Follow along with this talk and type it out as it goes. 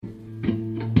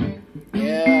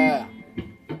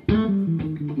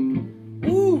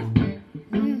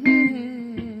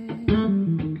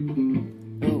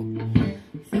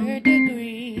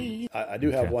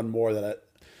have one more that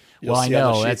you'll well, I see on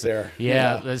know the sheet that's there.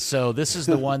 yeah. So this is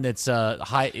the one that's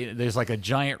high. There's like a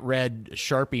giant red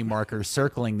Sharpie marker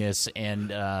circling this,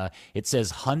 and it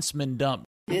says Huntsman Dump.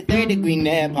 The Third Degree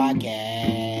Net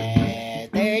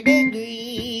Podcast. Third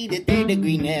Degree, the Third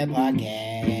Degree Net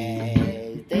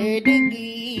Podcast. Third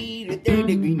Degree, the Third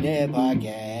Degree Net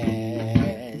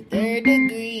Podcast. Third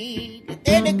Degree, the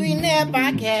Third Degree Net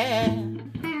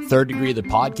Podcast. Third Degree, the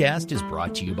podcast, is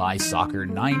brought to you by Soccer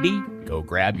 90. Go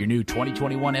grab your new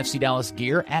 2021 FC Dallas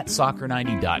gear at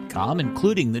soccer90.com,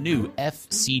 including the new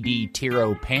FCD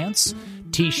Tiro pants,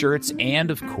 t-shirts,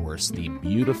 and of course, the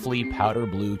beautifully powder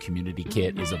blue community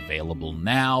kit is available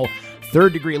now.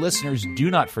 Third Degree listeners, do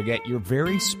not forget you're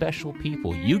very special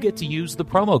people. You get to use the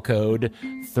promo code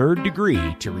Third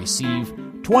Degree to receive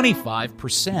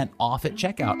 25% off at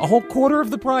checkout, a whole quarter of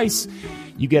the price.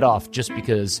 You get off just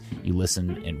because you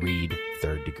listen and read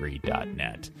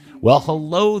thirddegree.net. Well,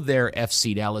 hello there,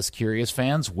 FC Dallas Curious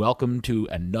fans. Welcome to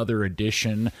another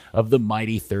edition of the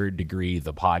mighty Third Degree,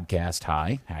 the podcast.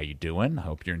 Hi, how you doing? I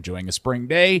hope you're enjoying a spring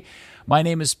day. My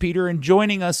name is Peter, and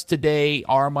joining us today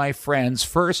are my friends.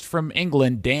 First from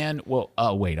England, Dan.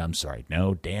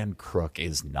 Dan Crook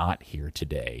is not here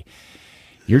today.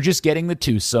 You're just getting the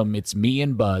twosome. It's me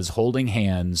and Buzz holding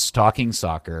hands, talking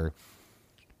soccer.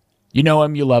 You know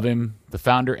him, you love him, the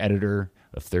founder, editor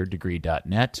of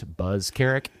thirddegree.net, Buzz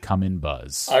Carrick. Come in,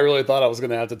 Buzz. I really thought I was going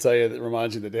to have to tell you that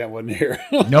reminds you that Dan wasn't here.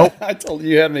 Nope. I told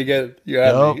you had me get you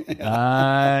had nope. me.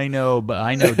 I know, but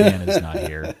I know Dan is not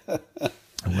here.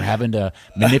 And we're having to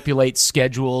manipulate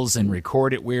schedules and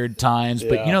record at weird times.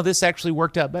 But, this actually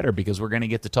worked out better because we're going to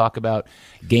get to talk about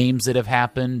games that have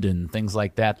happened and things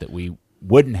like that we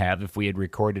wouldn't have if we had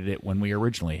recorded it when we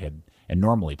originally had and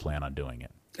normally plan on doing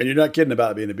it. And you're not kidding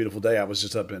about it being a beautiful day. I was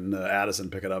just up in Addison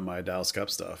picking up my Dallas Cup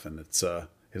stuff, and it's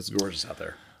gorgeous out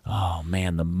there. Oh,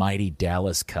 man, the mighty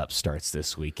Dallas Cup starts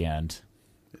this weekend.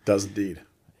 It does indeed.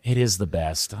 It is the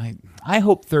best. I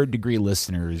hope Third Degree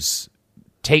listeners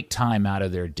take time out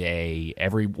of their day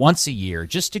once a year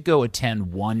just to go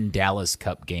attend one Dallas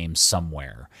Cup game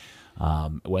somewhere,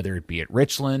 whether it be at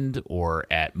Richland or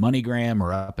at MoneyGram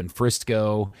or up in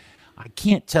Frisco. I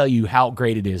can't tell you how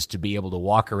great it is to be able to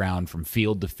walk around from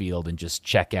field to field and just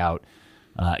check out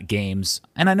games.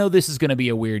 And I know this is going to be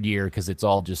a weird year because it's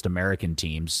all just American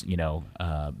teams,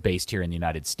 based here in the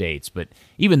United States. But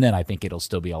even then, I think it'll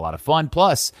still be a lot of fun.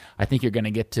 Plus, I think you're going to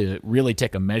get to really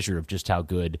take a measure of just how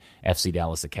good FC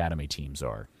Dallas Academy teams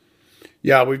are.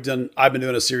 Yeah, I've been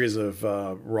doing a series of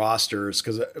rosters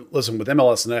because, listen, with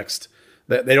MLS Next,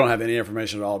 they don't have any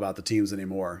information at all about the teams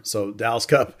anymore. So Dallas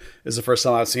Cup is the first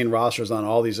time I've seen rosters on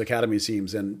all these academy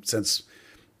teams and since,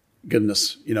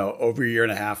 goodness, over a year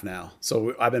and a half now.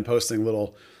 So I've been posting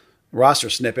little roster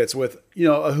snippets with,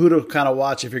 who to kind of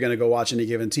watch if you're going to go watch any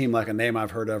given team, like a name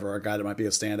I've heard of or a guy that might be a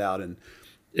standout. And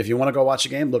if you want to go watch a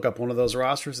game, look up one of those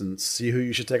rosters and see who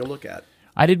you should take a look at.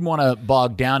 I didn't want to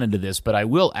bog down into this, but I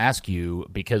will ask you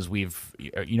because we've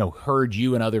heard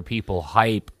you and other people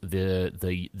hype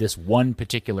this one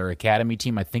particular academy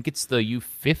team. I think it's the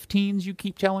U15s. You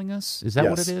keep telling us, is that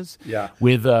what it is? Yeah,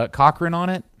 with Cochran on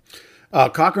it.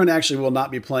 Cochran actually will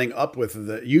not be playing up with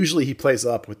usually he plays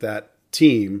up with that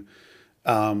team,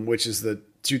 which is the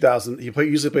 2000.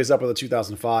 Usually plays up with the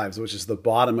 2005s, which is the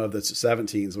bottom of the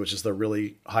 17s, which is the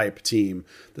really hype team.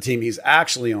 The team he's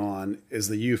actually on is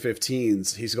the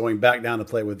U15s. He's going back down to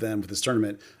play with them for this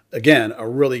tournament. Again, a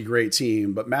really great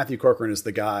team, but Matthew Corcoran is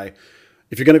the guy.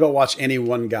 If you're going to go watch any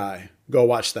one guy, go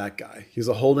watch that guy. He's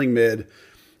a holding mid.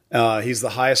 He's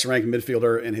the highest ranked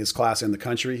midfielder in his class in the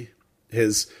country.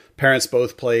 His parents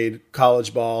both played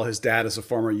college ball. His dad is a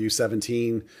former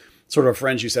U17, sort of a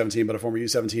fringe U17, but a former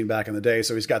U17 back in the day.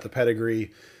 So he's got the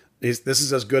pedigree. This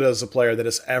is as good as a player that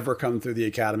has ever come through the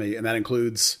academy, and that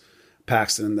includes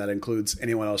Paxton. That includes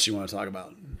anyone else you want to talk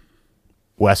about.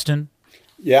 Weston?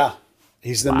 Yeah,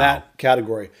 he's in that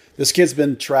category. This kid's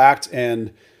been tracked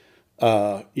and,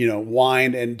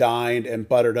 wined and dined and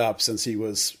buttered up since he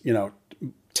was,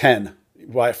 10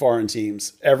 by foreign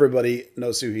teams. Everybody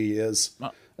knows who he is.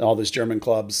 All these German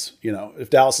clubs, if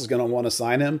Dallas is going to want to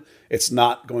sign him, it's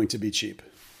not going to be cheap.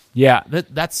 Yeah,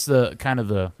 that's the kind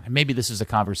of maybe this is a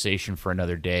conversation for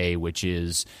another day, which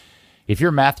is if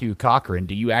you're Matthew Cochran,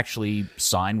 do you actually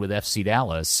sign with FC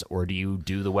Dallas or do you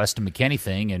do the Weston McKennie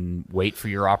thing and wait for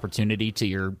your opportunity to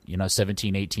your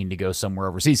 17, 18 to go somewhere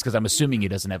overseas? Because I'm assuming he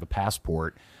doesn't have a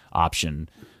passport option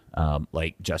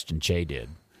like Justin Che did.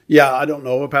 Yeah, I don't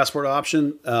know of a passport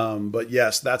option, but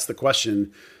yes, that's the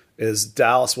question. Is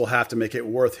Dallas will have to make it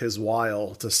worth his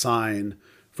while to sign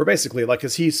for basically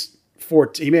because he's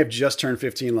 14. He may have just turned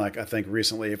 15, like I think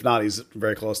recently. If not, he's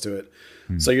very close to it.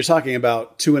 So you're talking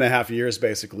about 2.5 years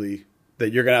basically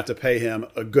that you're going to have to pay him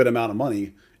a good amount of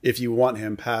money if you want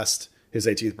him past his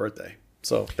 18th birthday.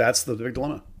 So that's the big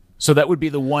dilemma. So that would be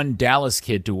the one Dallas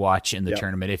kid to watch in the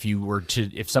tournament.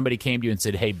 If somebody came to you and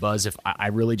said, "Hey, Buzz, if I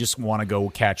really just want to go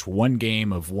catch one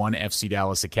game of one FC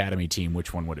Dallas Academy team,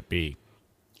 which one would it be?"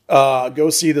 Go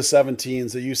see the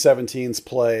 17s, the U17s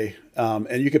play,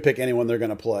 and you could pick anyone they're going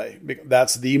to play.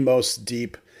 That's the most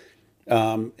deep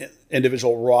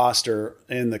individual roster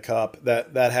in the Cup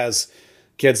that has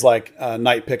kids like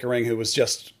Knight Pickering, who was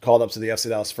just called up to the FC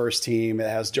Dallas first team. It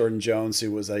has Jordan Jones,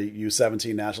 who was a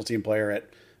U17 national team player at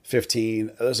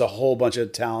 15. There's a whole bunch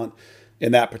of talent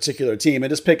in that particular team, and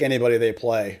just pick anybody they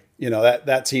play.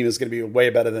 That team is going to be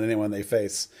way better than anyone they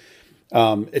face.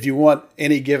 If you want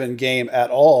any given game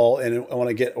at all and want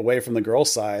to get away from the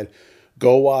girls' side,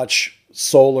 go watch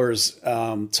Solar's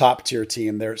top tier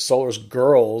team. Their Solar's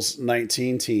girls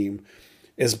 19 team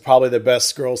is probably the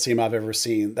best girls team I've ever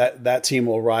seen. That team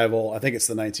will rival, I think it's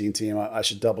the 19 team. I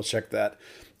should double check that.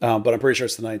 But I'm pretty sure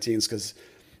it's the 19s because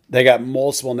they got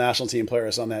multiple national team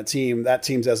players on that team. That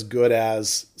team's as good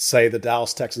as, say, the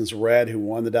Dallas Texans Red, who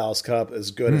won the Dallas Cup, as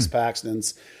good as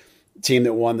Paxton's team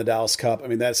that won the Dallas Cup. I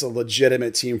mean, that's a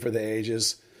legitimate team for the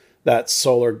ages. That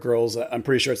Solar girls, I'm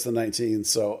pretty sure it's the 19.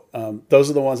 So those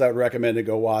are the ones I would recommend to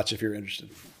go watch if you're interested.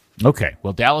 Okay.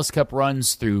 Well, Dallas Cup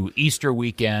runs through Easter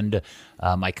weekend.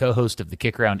 My co-host of the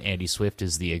Kick Around, Andy Swift,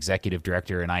 is the executive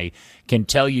director, and I can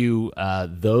tell you,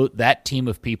 though that team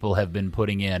of people have been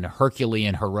putting in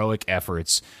Herculean, heroic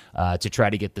efforts to try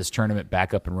to get this tournament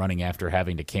back up and running after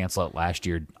having to cancel it last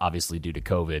year, obviously due to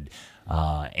COVID.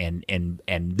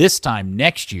 And this time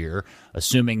next year,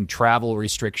 assuming travel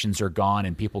restrictions are gone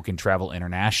and people can travel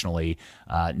internationally,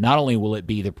 not only will it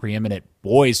be the preeminent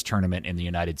boys tournament in the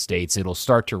United States, it'll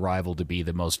start to rival to be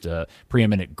the most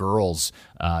preeminent girls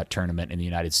tournament in the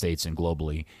United States and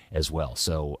globally as well.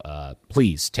 So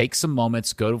please take some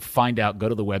moments, go to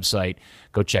the website,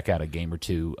 go check out a game or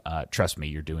two. Trust me,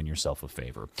 you're doing yourself a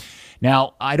favor.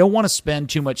 Now, I don't want to spend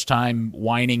too much time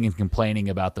whining and complaining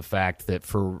about the fact that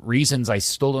for reasons I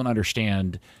still don't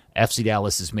understand, FC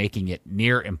Dallas is making it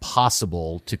near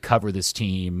impossible to cover this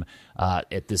team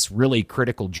at this really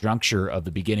critical juncture of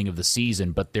the beginning of the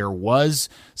season. But there was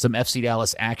some FC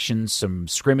Dallas action, some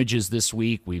scrimmages this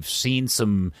week. We've seen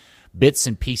some bits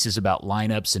and pieces about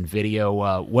lineups and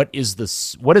video. What is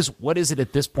it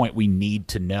at this point we need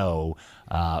to know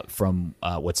from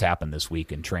what's happened this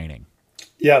week in training?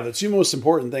 Yeah, the two most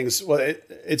important things. Well,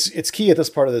 it's key at this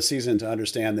part of the season to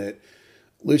understand that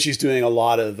Lucci's doing a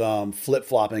lot of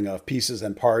flip-flopping of pieces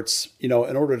and parts, in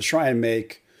order to try and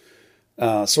make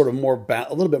sort of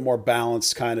a little bit more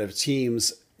balanced kind of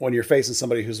teams when you're facing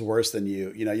somebody who's worse than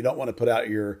you. You don't want to put out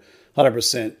your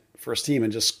 100% first team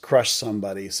and just crush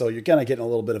somebody. So you're kind of getting a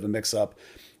little bit of a mix-up.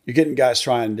 You're getting guys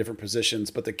trying different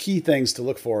positions. But the key things to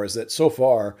look for is that so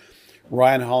far,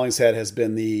 Ryan Hollingshead has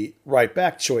been the right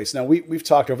back choice. Now, we've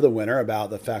talked over the winter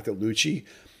about the fact that Lucci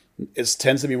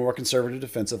tends to be more conservative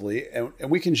defensively. And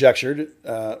we conjectured,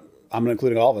 I'm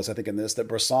including all of us, I think, in this, that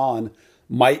Bresson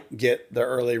might get the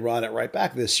early run at right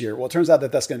back this year. Well, it turns out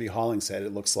that that's going to be Hollingshead,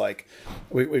 it looks like.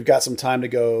 We've got some time to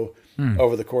go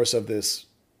over the course of this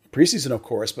preseason, of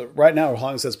course. But right now,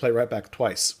 Hollingshead's played right back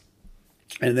twice.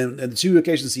 And then in the two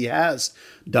occasions he has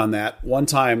done that, one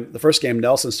time, the first game,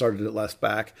 Nelson started at left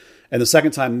back. And the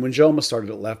second time, Munjoma started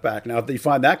at left back. Now, if you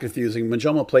find that confusing,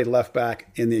 Munjoma played left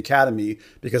back in the academy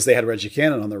because they had Reggie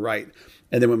Cannon on the right.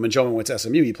 And then when Munjoma went to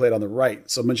SMU, he played on the right.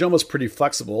 So Munjoma's pretty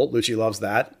flexible. Lucci loves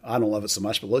that. I don't love it so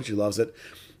much, but Lucci loves it.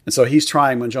 And so he's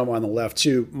trying Munjoma on the left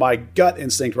too. My gut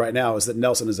instinct right now is that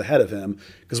Nelson is ahead of him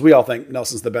because we all think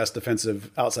Nelson's the best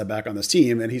defensive outside back on this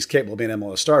team, and he's capable of being an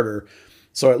MLS starter.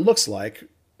 So it looks like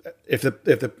if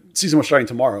the season was starting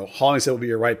tomorrow, Hollingshead will be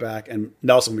your right back and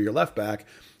Nelson will be your left back.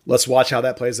 Let's watch how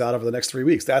that plays out over the next 3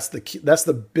 weeks. That's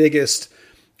the biggest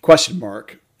question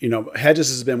mark. Hedges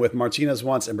has been with Martinez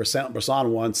once and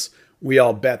Bresson once. We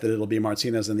all bet that it'll be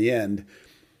Martinez in the end.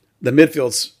 The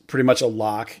midfield's pretty much a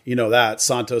lock. That.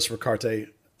 Santos, Ricarte,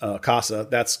 Casa,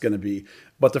 that's going to be.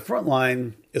 But the front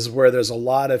line is where there's a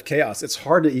lot of chaos. It's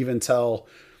hard to even tell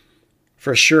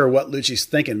for sure what Lucci's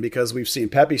thinking because we've seen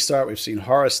Pepe start. We've seen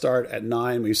Hara start at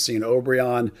 9. We've seen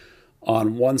Obrian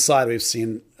on one side. We've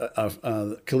seen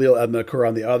Khalil Ednakur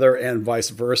on the other and vice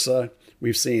versa.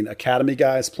 We've seen academy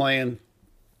guys playing.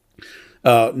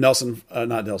 Vargas,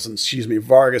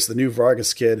 the new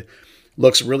Vargas kid,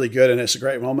 looks really good and it's a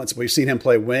great moments. We've seen him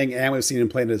play wing and we've seen him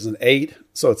playing as an 8.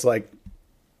 So it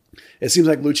seems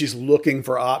like Lucci's looking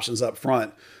for options up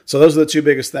front. So those are the two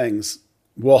biggest things.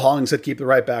 will Hollingshead keep the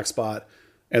right back spot?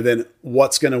 And then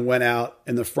what's going to win out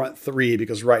in the front three?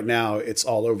 Because right now it's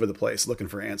all over the place looking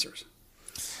for answers.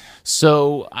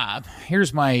 So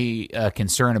here's my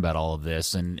concern about all of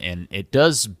this, and it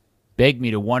does beg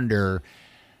me to wonder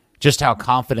just how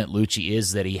confident Lucci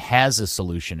is that he has a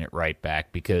solution at right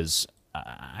back, because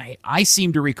I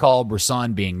seem to recall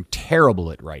Brisson being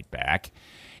terrible at right back,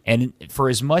 and for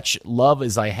as much love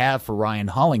as I have for Ryan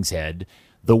Hollingshead,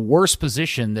 the worst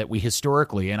position that we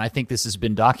historically, and I think this has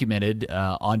been documented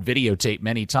on videotape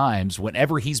many times,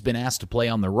 whenever he's been asked to play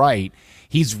on the right,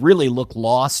 he's really looked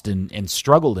lost and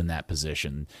struggled in that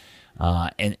position.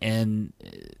 And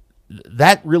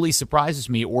that really surprises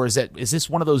me. Or is this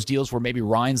one of those deals where maybe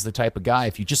Ryan's the type of guy,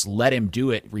 if you just let him do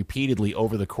it repeatedly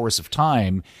over the course of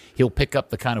time, he'll pick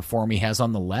up the kind of form he has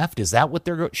on the left? Is that what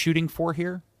they're shooting for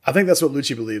here? I think that's what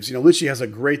Lucci believes. Lucci has a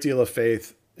great deal of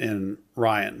faith in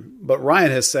Ryan, but Ryan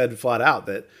has said flat out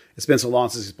that it's been so long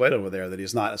since he's played over there that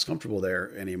he's not as comfortable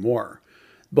there anymore.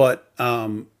 But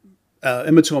Imoto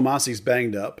Amasi's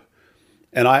banged up,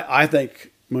 and I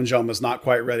think Munjoma is not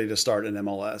quite ready to start in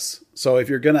MLS. So if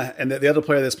you're gonna, and the other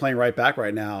player that's playing right back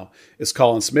right now is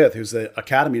Colin Smith, who's the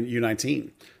Academy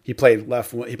U19. He played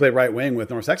right wing with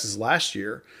North Texas last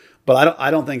year, but I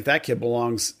don't think that kid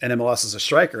belongs in MLS as a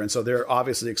striker, and so they're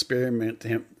obviously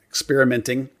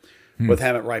experimenting with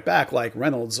him at right back, like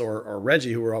Reynolds or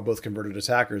Reggie, who were all both converted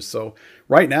attackers. So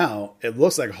right now, it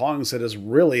looks like Hollingshead is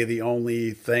really the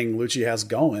only thing Lucci has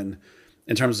going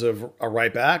in terms of a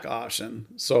right back option.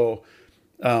 So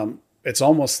it's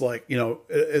almost like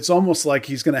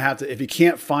he's going to have to, if he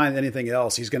can't find anything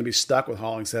else, he's going to be stuck with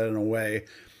Hollingshead in a way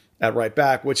at right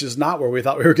back, which is not where we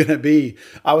thought we were going to be.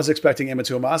 I was expecting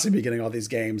Imoto Amasi to be getting all these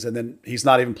games, and then he's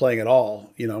not even playing at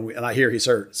all, and I hear he's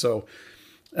hurt. So,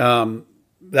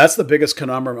 that's the biggest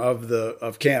conundrum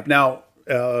of camp. Now,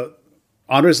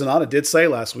 Andres Zanata did say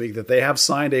last week that they have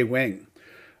signed a wing,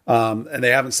 and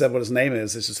they haven't said what his name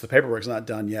is. It's just the paperwork's not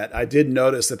done yet. I did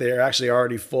notice that they are actually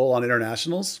already full on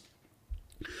internationals.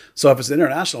 So if it's an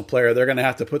international player, they're going to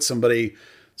have to put somebody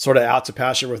sort of out to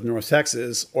pasture with North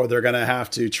Texas, or they're going to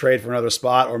have to trade for another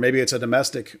spot, or maybe it's a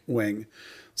domestic wing.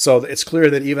 So it's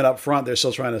clear that even up front, they're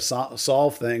still trying to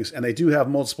solve things, and they do have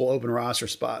multiple open roster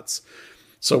spots.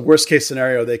 So worst case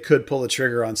scenario, they could pull the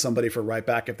trigger on somebody for right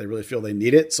back if they really feel they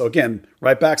need it. So again,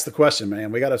 right back's the question,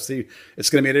 man. We got to see. It's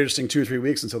going to be an interesting 2 or 3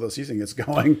 weeks until the season gets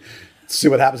going. See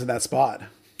what happens in that spot.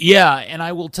 Yeah, and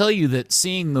I will tell you that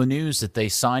seeing the news that they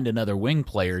signed another wing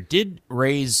player did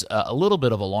raise a little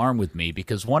bit of alarm with me,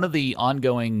 because one of the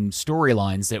ongoing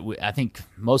storylines that I think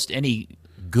most any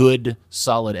good,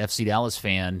 solid FC Dallas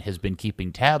fan has been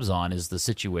keeping tabs on is the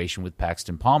situation with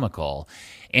Paxton Pomykal.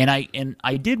 And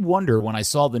I did wonder when I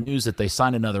saw the news that they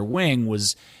signed another wing,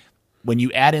 was when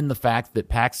you add in the fact that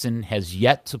Paxton has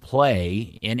yet to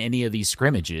play in any of these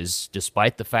scrimmages,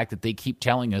 despite the fact that they keep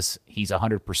telling us he's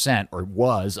 100% or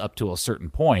was up to a certain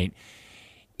point,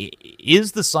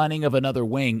 is the signing of another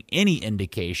wing any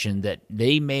indication that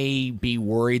they may be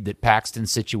worried that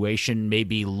Paxton's situation may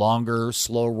be longer,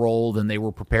 slow roll than they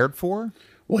were prepared for?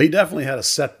 Well, he definitely had a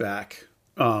setback.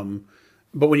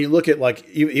 But when you look at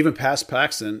even past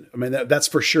Paxton, I mean, that's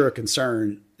for sure a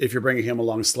concern if you're bringing him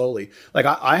along slowly. Like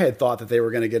I had thought that they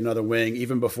were going to get another wing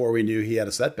even before we knew he had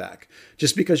a setback.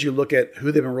 Just because you look at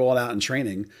who they've been rolling out in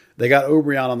training, they got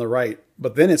Obrian on the right,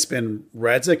 but then it's been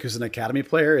Redzik, who's an academy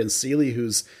player, and Sealy,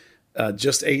 who's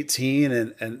just 18,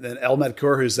 and Elmed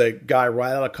Kaur, who's a guy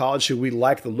right out of college who we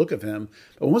like the look of him.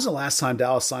 But when was the last time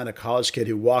Dallas signed a college kid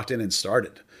who walked in and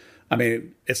started? I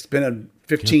mean, it's been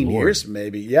 15 years,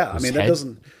 maybe. Yeah,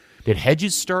 Did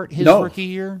Hedges start his rookie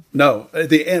year? No. At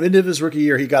the end of his rookie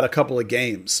year, he got a couple of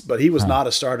games, but he was not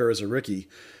a starter as a rookie.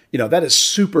 That is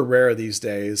super rare these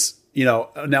days.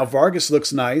 Now Vargas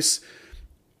looks nice,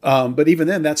 but even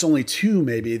then, that's only 2,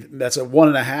 maybe. That's a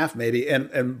 1.5, maybe.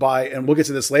 And we'll get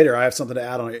to this later. I have something to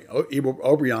add on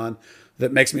Obrian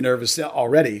that makes me nervous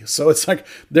already. So it's like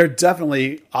they're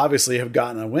definitely, obviously, have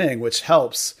gotten a wing, which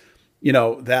helps.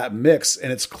 That mix,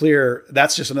 and it's clear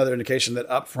that's just another indication that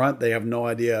up front they have no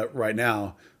idea right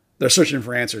now. They're searching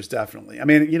for answers, definitely. I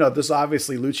mean, this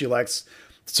obviously Lucci likes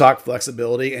to talk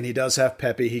flexibility, and he does have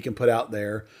Pepe he can put out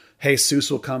there. Jesus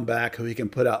will come back, who he can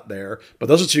put out there. But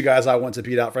those are 2 guys I want to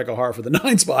beat out Franco Jara for the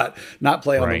 9 spot, not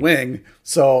play on the wing.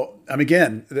 So,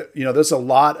 again, there's a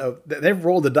lot of – they've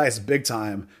rolled the dice big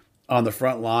time on the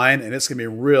front line, and it's going to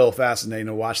be real fascinating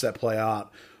to watch that play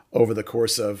out over the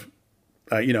course of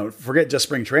forget just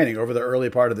spring training, over the early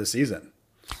part of the season.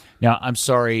 Now, I'm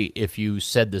sorry if you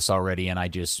said this already and I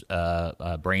just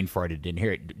brain farted, didn't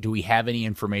hear it. Do we have any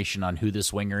information on who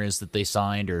this winger is that they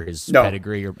signed or his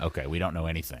pedigree? Okay, we don't know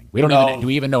anything. We don't even. Do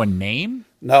we even know a name?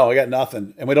 No, we got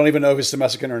nothing, and we don't even know if he's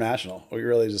domestic international. We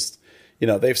really just,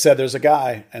 they've said there's a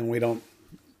guy, and we don't,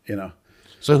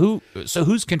 So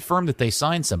who's confirmed that they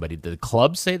signed somebody? Did the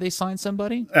club say they signed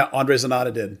somebody? Andre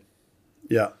Zanata did.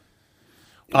 Yeah,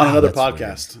 on another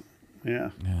podcast.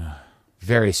 Weird. Yeah,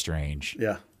 very strange.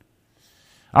 Yeah.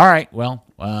 All right. Well,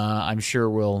 I'm sure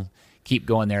we'll keep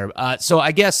going there. So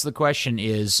I guess the question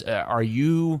is, are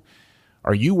you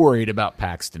worried about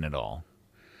Paxton at all?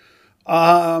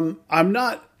 I'm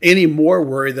not any more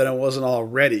worried than I wasn't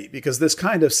already, because this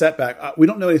kind of setback, we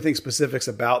don't know anything specifics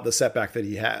about the setback that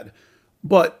he had,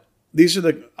 but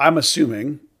I'm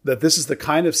assuming that this is the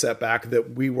kind of setback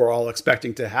that we were all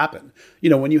expecting to happen.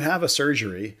 When you have a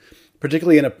surgery,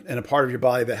 particularly in a part of your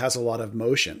body that has a lot of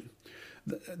motion,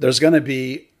 there's going to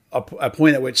be a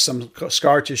point at which some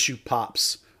scar tissue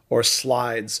pops or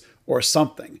slides or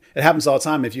something. It happens all the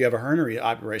time. If you have a hernia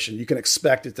operation, you can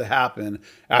expect it to happen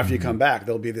after you come back.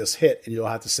 There'll be this hit and you'll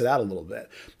have to sit out a little bit.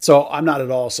 So I'm not at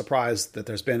all surprised that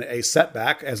there's been a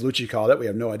setback, as Lucci called it. We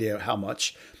have no idea how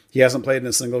much. He hasn't played in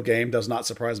a single game. Does not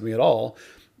surprise me at all.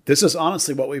 This is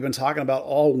honestly what we've been talking about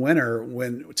all winter,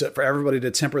 for everybody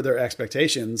to temper their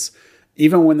expectations.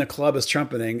 Even when the club is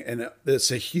trumpeting, and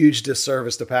it's a huge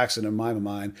disservice to Paxton in my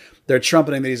mind, they're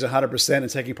trumpeting that he's 100% and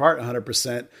taking part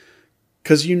 100%,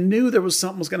 because you knew there was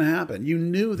something was going to happen. You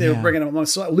knew they were bringing him along.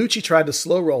 So Lucci tried to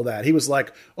slow roll that. He was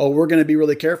like, "Oh, we're going to be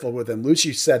really careful with him."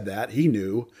 Lucci said that. He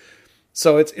knew.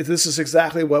 So this is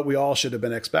exactly what we all should have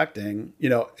been expecting.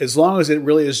 As long as it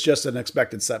really is just an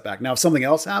expected setback. Now, if something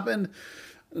else happened,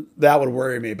 that would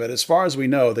worry me. But as far as we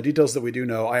know, the details that we do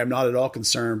know, I am not at all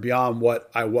concerned beyond what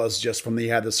I was just from he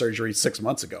had the surgery 6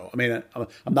 months ago. I mean,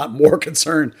 I'm not more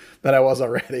concerned than I was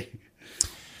already.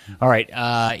 All right.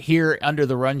 Here under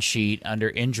the run sheet, under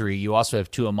injury, you also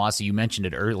have Tuamasi. You mentioned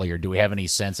it earlier. Do we have any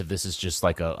sense if this is just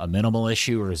like a minimal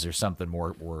issue, or is there something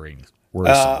more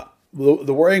worrisome?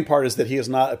 The worrying part is that he has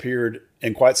not appeared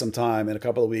in quite some time, in a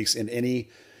couple of weeks, in any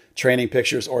training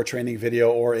pictures or training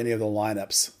video or any of the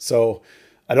lineups. So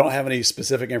I don't have any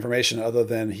specific information other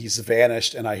than he's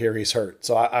vanished and I hear he's hurt.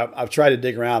 So I've tried to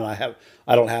dig around.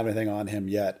 I don't have anything on him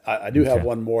yet. I do have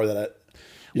one more that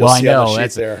you'll see on the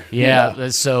sheet there. Yeah.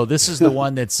 So this is the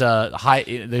one that's high.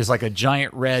 There's like a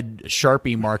giant red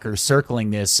Sharpie marker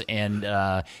circling this, and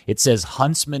it says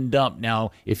Huntsman Dump.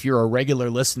 Now, if you're a regular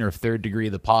listener of Third Degree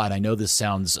of the Pod, I know this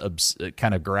sounds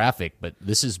kind of graphic, but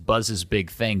this is Buzz's big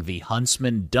thing, the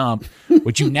Huntsman Dump,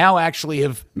 which you now actually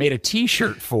have made a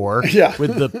T-shirt for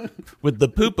with the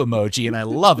poop emoji, and I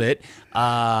love it.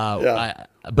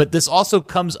 But this also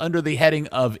comes under the heading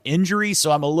of injury,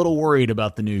 so I'm a little worried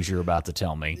about the news you're about to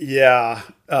tell me. Yeah,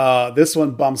 this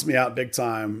one bums me out big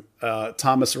time.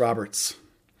 Thomas Roberts.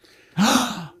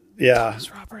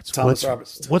 Thomas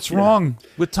Roberts. What's wrong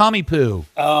with Tommy Poo?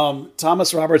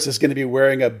 Thomas Roberts is going to be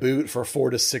wearing a boot for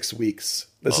 4 to 6 weeks.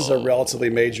 This is a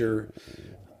relatively major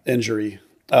injury.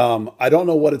 I don't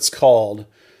know what it's called.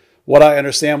 What I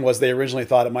understand was they originally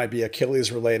thought it might be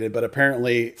Achilles related, but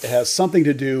apparently it has something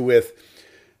to do with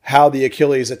how the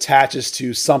Achilles attaches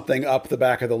to something up the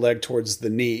back of the leg towards the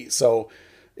knee. So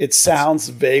it sounds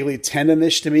vaguely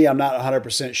tendonish to me. I'm not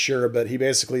 100% sure, but he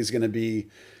basically is going to be,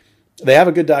 they have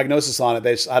a good diagnosis on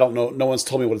it. I don't know. No one's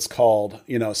told me what it's called,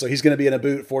 so he's going to be in a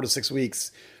boot 4 to 6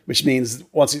 weeks, which means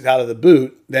once he's out of the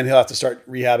boot, then he'll have to start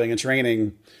rehabbing and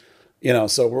training,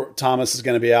 so Thomas is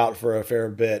going to be out for a fair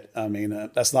bit. I mean,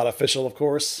 that's not official, of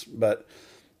course, but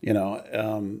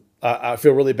I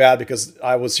feel really bad because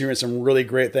I was hearing some really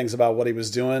great things about what he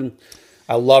was doing.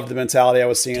 I loved the mentality I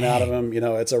was seeing out of him.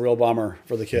 It's a real bummer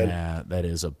for the kid. Yeah, that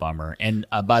is a bummer. And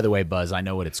by the way, Buzz, I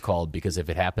know what it's called because if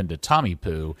it happened to Tommy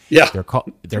Poo, they're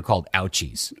called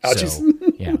ouchies. Ouchies.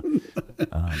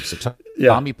 So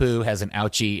Tommy Poo has an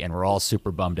ouchie, and we're all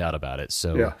super bummed out about it.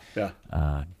 So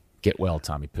get well,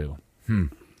 Tommy Poo.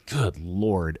 Good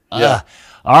Lord. All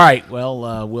right.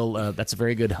 Well, that's a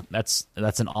very good. That's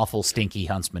an awful stinky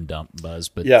Huntsman dump, Buzz.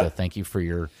 But thank you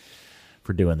for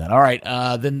doing that. All right.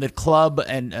 Then the club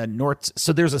and North.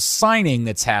 So there's a signing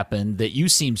that's happened that you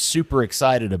seem super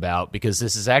excited about because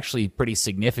this is actually pretty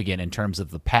significant in terms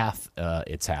of the path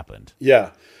it's happened.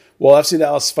 Yeah. Well, FC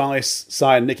Dallas finally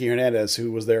signed Nicky Hernandez,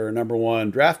 who was their number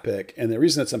 1 draft pick, and the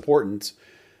reason it's important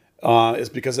is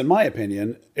because, in my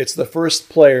opinion, it's the first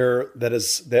player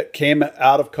that came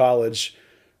out of college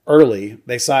early.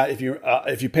 They signed.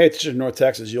 If you pay attention to North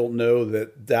Texas, you'll know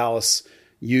that Dallas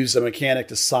used a mechanic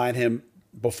to sign him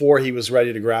before he was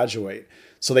ready to graduate.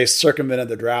 So they circumvented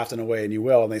the draft in a way, and you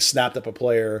will, and they snapped up a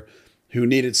player who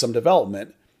needed some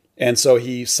development. And so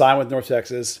he signed with North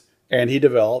Texas, and he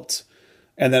developed.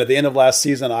 And then at the end of last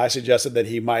season, I suggested that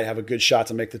he might have a good shot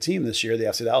to make the team this year, the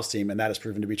FC Dallas team, and that has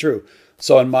proven to be true.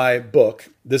 So in my book,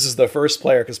 this is the first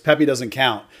player, because Pepe doesn't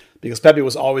count, because Pepe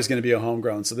was always going to be a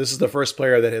homegrown. So this is the first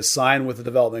player that has signed with the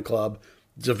development club,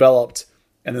 developed,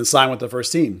 and then signed with the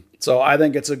first team. So I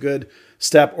think it's a good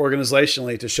step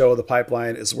organizationally to show the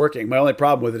pipeline is working. My only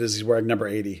problem with it is he's wearing number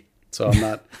 80. So I'm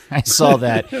not. I saw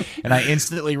that, and I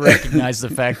instantly recognized the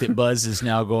fact that Buzz is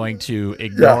now going to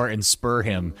ignore and spur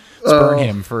him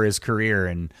for his career,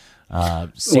 and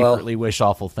secretly wish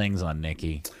awful things on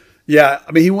Nicky. Yeah,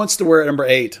 I mean, he wants to wear number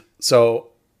 8. So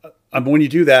when you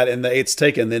do that and the 8's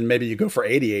taken, then maybe you go for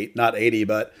 88, not 80.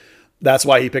 But that's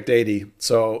why he picked 80.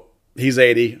 So he's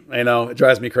 80. I know it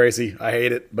drives me crazy. I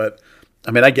hate it, but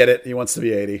I mean, I get it. He wants to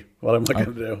be 80. What am I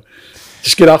going to do?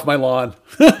 Just get off my lawn.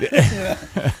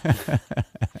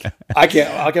 I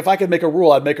can't. Like, if I could make a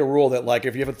rule, I'd make a rule that, like,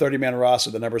 if you have a 30-man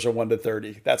roster, the numbers are 1 to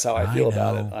 30. That's how I feel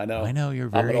about it. I know.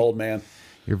 I'm an old man.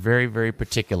 You're very, very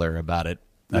particular about it.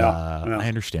 Yeah. I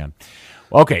understand.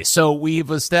 Okay, so we've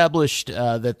established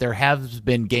that there has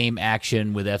been game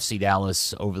action with FC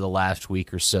Dallas over the last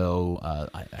week or so.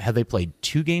 Have they played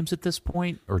 2 games at this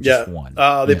point, or just one?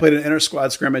 They played an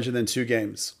inter-squad scrimmage and then 2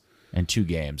 games. And 2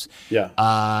 games. Yeah.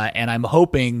 And I'm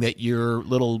hoping that your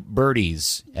little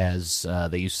birdies, as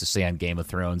they used to say on Game of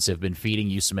Thrones, have been feeding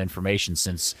you some information,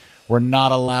 since we're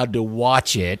not allowed to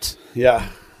watch it. Yeah.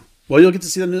 Well, you'll get to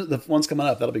see the ones coming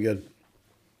up. That'll be good.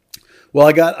 Well,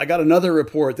 I got another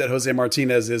report that Jose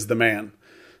Martinez is the man.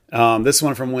 This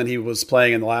one from when he was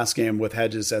playing in the last game with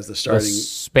Hedges as the starting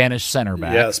Spanish center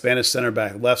back. Yeah, Spanish center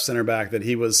back, left center back, that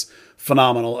he was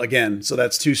phenomenal again. So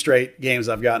that's 2 straight games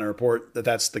I've gotten a report that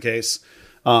that's the case.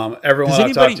 Everyone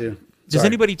I've talked to. Does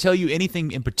anybody tell you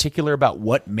anything in particular about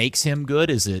what makes him good?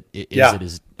 Is it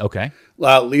okay?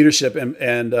 Leadership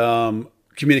and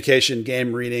communication,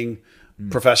 game reading,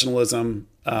 professionalism,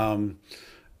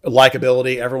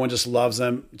 likability. Everyone just loves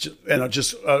him, and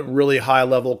just a really high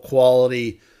level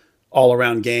quality all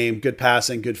around game, good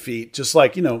passing, good feet, just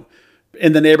like,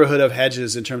 in the neighborhood of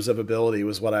Hedges in terms of ability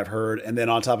was what I've heard. And then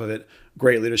on top of it,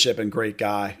 great leadership and great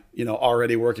guy,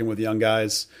 already working with young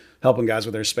guys, helping guys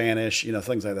with their Spanish,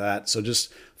 things like that. So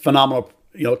just phenomenal,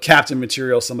 captain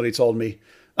material. Somebody told me.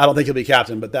 I don't think he'll be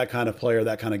captain, but that kind of player,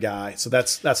 that kind of guy. So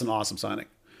that's an awesome signing.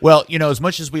 Well, as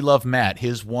much as we love Matt,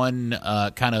 his one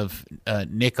kind of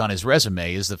nick on his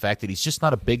resume is the fact that he's just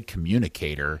not a big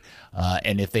communicator.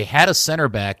 And if they had a center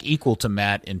back equal to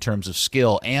Matt in terms of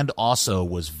skill, and also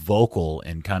was vocal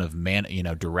and kind of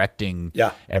directing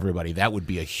everybody, that would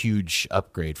be a huge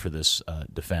upgrade for this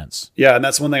defense. Yeah, and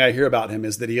that's one thing I hear about him,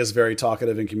 is that he is very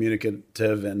talkative and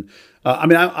communicative. And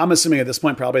I'm assuming at this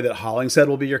point probably that Hollingshead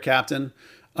will be your captain.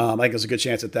 I think there's a good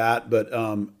chance at that, but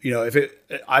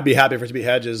I'd be happy for it to be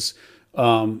Hedges.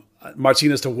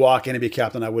 Martinez to walk in and be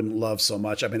captain, I wouldn't love so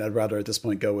much. I'd rather at this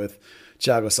point go with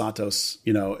Thiago Santos.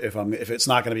 If it's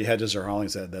not going to be Hedges or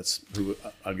Hollingshead, that's who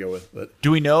I'd go with. But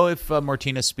do we know if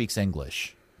Martinez speaks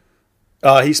English?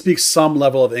 He speaks some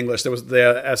level of English. There was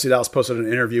the FC Dallas posted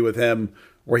an interview with him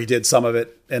where he did some of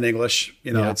it in English.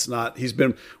 It's not. He's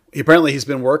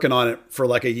been working on it for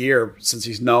like a year since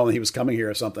he's known he was coming here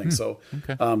or something. So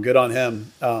good on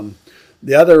him.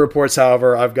 The other reports,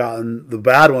 however, I've gotten, the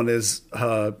bad one is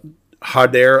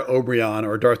Harder Obrian,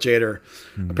 or Darth Jader.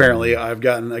 Apparently I've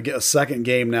gotten a second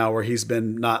game now where he's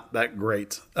been not that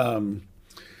great. I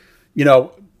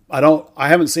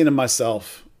haven't seen him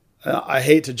myself. I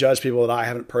hate to judge people that I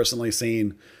haven't personally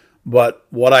seen, but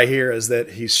what I hear is that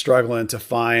he's struggling to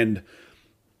find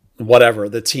whatever,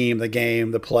 the team, the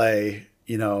game, the play,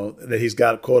 that he's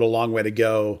got, quote, a long way to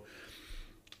go.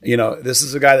 This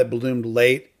is a guy that bloomed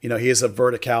late. He is a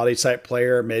verticality type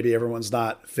player. Maybe everyone's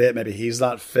not fit. Maybe he's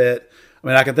not fit.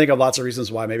 I can think of lots of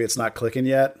reasons why maybe it's not clicking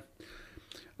yet.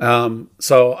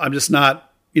 So I'm just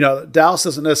not, Dallas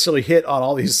doesn't necessarily hit on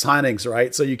all these signings,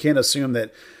 right? So you can't assume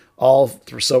that all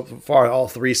 3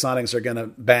 signings are going to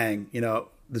bang.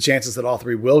 The chances that all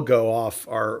 3 will go off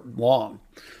are long.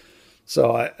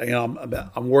 So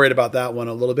I'm worried about that one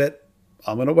a little bit.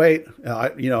 I'm going to wait.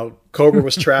 Cobra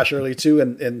was trash early too,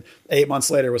 and 8 months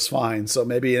later was fine. So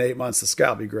maybe in 8 months the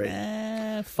scout will be great.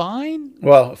 Fine.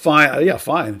 Well, fine. Yeah,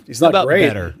 fine. He's not great.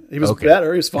 Better? He was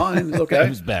better. He was fine. He's okay. He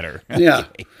was better. Yeah.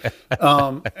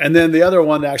 And then the other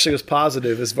one that actually was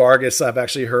positive is Vargas. I've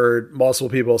actually heard multiple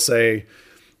people say,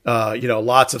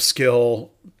 lots of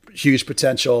skill, huge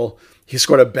potential. He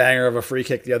scored a banger of a free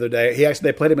kick the other day.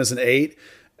 They played him as an 8.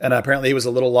 And apparently he was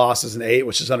a little lost as an 8,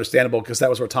 which is understandable because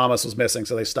that was where Thomas was missing.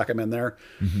 So they stuck him in there.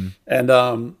 Mm-hmm.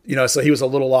 And, so he was a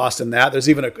little lost in that. There's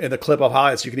even in the clip of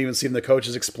highlights, you can even see the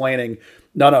coaches explaining,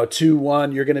 no,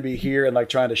 2-1, you're going to be here, and like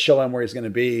trying to show him where he's going to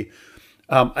be.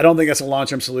 I don't think that's a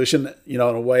long-term solution, in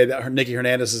a way that Nicky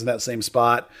Hernandez is in that same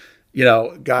spot.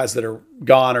 Guys that are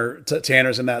gone or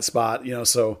Tanner's in that spot,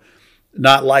 so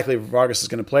not likely Vargas is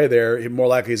going to play there. More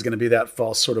likely he's going to be that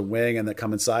false sort of wing and that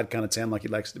come inside kind of 10 like he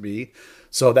likes to be.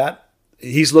 So that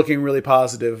he's looking really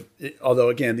positive, although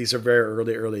again, these are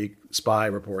very early spy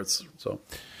reports. So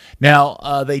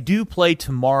now they do play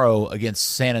tomorrow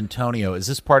against San Antonio. Is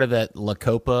this part of that La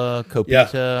Copa,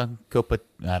 Copa?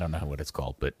 I don't know what it's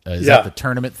called, but is that the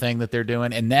tournament thing that they're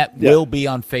doing? And that will be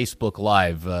on Facebook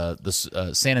Live.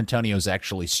 San Antonio is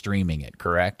actually streaming it,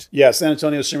 correct? Yeah, San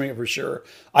Antonio is streaming it for sure.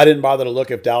 I didn't bother to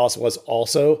look if Dallas was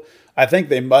also. I think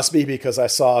they must be because I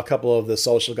saw a couple of the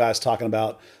social guys talking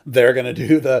about they're going to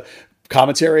do the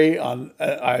commentary on.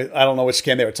 I don't know which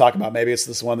game they were talking about. Maybe it's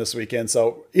this one this weekend.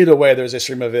 So either way, there's a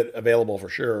stream of it available for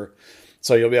sure.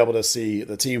 So you'll be able to see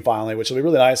the team finally, which will be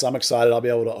really nice. I'm excited. I'll be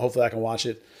able to. Hopefully, I can watch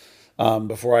it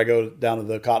before I go down to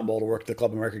the Cotton Bowl to work the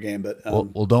Club America game. But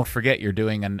well, don't forget you're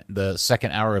doing the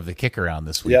second hour of the kick around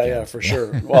this weekend. Yeah, for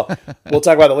sure. Well, we'll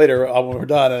talk about it later when we're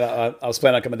done. And I was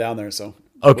planning on coming down there. So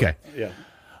okay, yeah.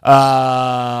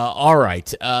 All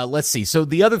right. Let's see. So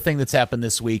the other thing that's happened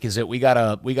this week is that we got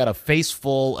a face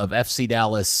full of FC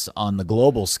Dallas on the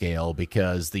global scale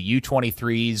because the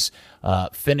U23s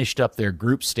finished up their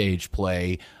group stage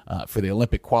play for the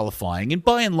Olympic qualifying, and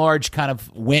by and large kind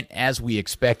of went as we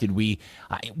expected.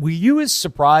 Were you as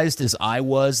surprised as I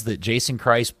was that Jason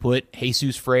Kreis put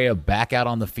Jesus Freya back out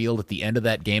on the field at the end of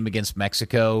that game against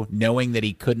Mexico, knowing that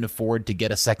he couldn't afford to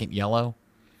get a second yellow?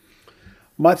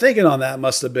 My thinking on that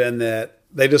must have been that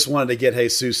they just wanted to get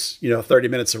Jesus, 30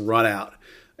 minutes of run out.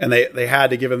 And they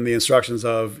had to give him the instructions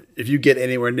of, if you get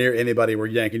anywhere near anybody, we're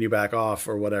yanking you back off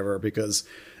or whatever, because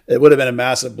it would have been a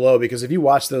massive blow. Because if you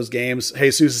watch those games,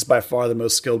 Jesus is by far the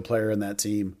most skilled player in that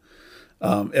team,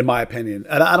 in my opinion.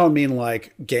 And I don't mean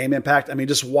like game impact. I mean,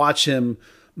 just watch him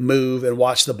move and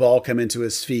watch the ball come into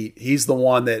his feet. He's the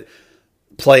one that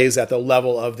plays at the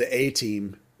level of the A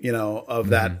team. Of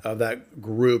that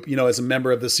group, as a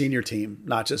member of the senior team,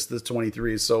 not just the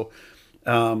 23s. So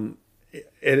I'm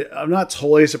not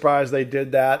totally surprised they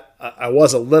did that. I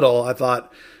was a little. I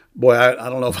thought, boy, I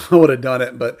don't know if I would have done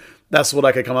it, but that's what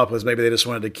I could come up with. Maybe they just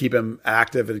wanted to keep him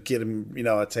active and get him,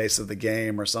 a taste of the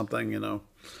game or something,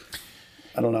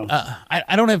 I don't know.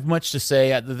 I don't have much to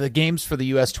say. The games for the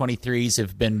U.S. 23s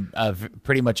have been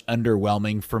pretty much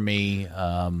underwhelming for me.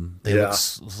 They look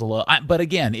slow, but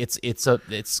again,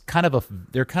 they're kind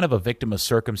of a victim of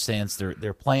circumstance.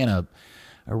 They're playing a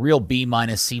real B-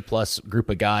 C+ group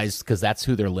of guys because that's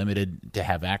who they're limited to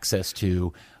have access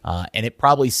to, and it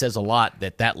probably says a lot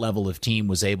that level of team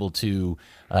was able to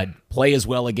play as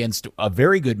well against a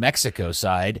very good Mexico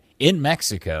side in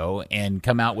Mexico and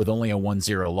come out with only a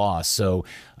 1-0 loss. So,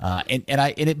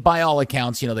 by all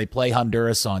accounts, they play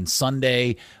Honduras on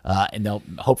Sunday, and they'll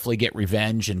hopefully get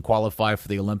revenge and qualify for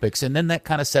the Olympics. And then that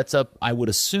kind of sets up, I would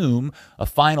assume, a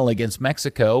final against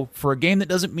Mexico for a game that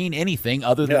doesn't mean anything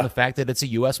other than the fact that it's a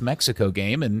U.S.-Mexico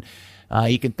game, and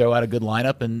he can throw out a good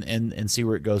lineup and see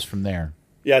where it goes from there.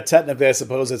 Yeah, technically, I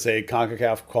suppose it's a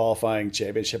CONCACAF qualifying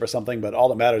championship or something, but all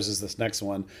that matters is this next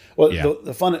one. Well,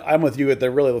 the fun, I'm with you. They're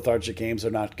really lethargic games.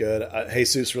 They're not good.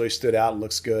 Jesus really stood out and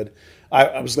looks good.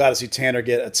 I was glad to see Tanner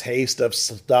get a taste of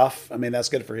stuff. I mean, that's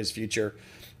good for his future.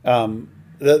 The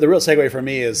real takeaway for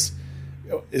me is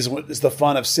the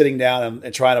fun of sitting down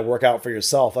and trying to work out for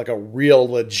yourself, like a real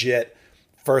legit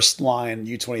first line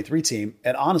U23 team.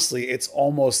 And honestly, it's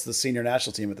almost the senior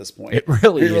national team at this point. It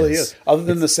really is. Other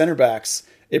than the center backs,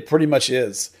 it pretty much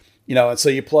is. And so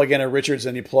you plug in a Richards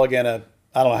and you plug in I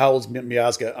don't know, how old's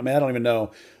Miazga? I mean, I don't even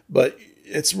know. But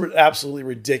it's absolutely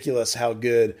ridiculous how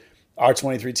good our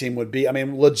 23 team would be. I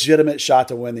mean, legitimate shot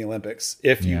to win the Olympics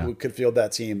if you could field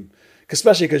that team.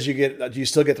 Especially because you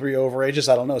still get 3 overages.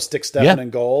 I don't know, stick Steffen in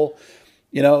goal.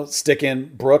 Stick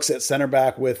in Brooks at center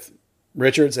back with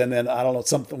Richards, and then I don't know,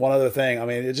 one other thing. I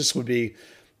mean, it just would be,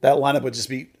 that lineup would just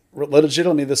be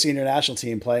legitimately the senior national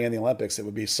team playing in the Olympics. It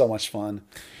would be so much fun.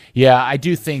 Yeah, I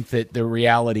do think that the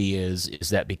reality is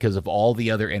that because of all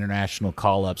the other international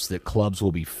call-ups that clubs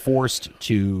will be forced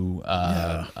to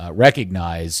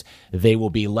recognize, they will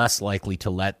be less likely to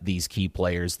let these key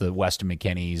players, the Weston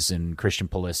McKennies and Christian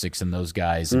Pulisic and those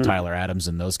guys, and Tyler Adams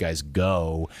and those guys,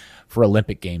 go for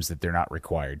Olympic games that they're not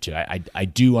required to. I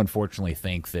do unfortunately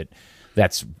think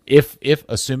that's if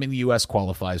assuming the U.S.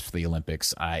 qualifies for the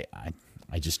Olympics, I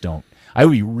just don't. I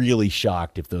would be really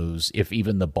shocked if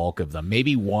even the bulk of them,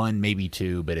 maybe one, maybe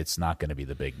two, but it's not going to be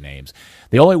the big names.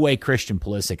 The only way Christian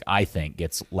Pulisic, I think,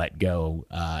 gets let go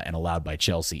and allowed by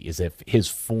Chelsea is if his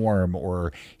form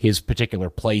or his particular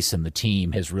place in the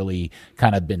team has really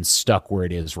kind of been stuck where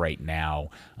it is right now,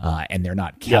 and they're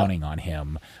not counting on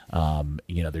him.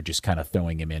 They're just kind of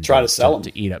throwing him in to sell him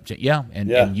to eat up,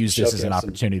 and use this as an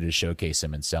opportunity to showcase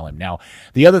him and sell him. Now,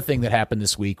 the other thing that happened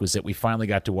this week was that we finally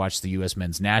got to watch the U.S.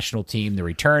 men's national team, the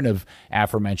return of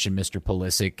aforementioned Mr.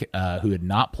 Pulisic, who had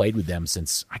not played with them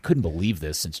since, I couldn't believe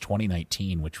this, since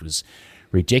 2019, which was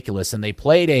ridiculous. And they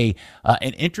played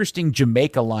an interesting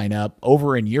Jamaica lineup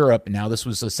over in Europe. Now, this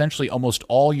was essentially almost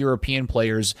all European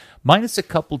players, minus a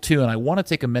couple too. And I want to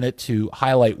take a minute to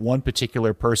highlight one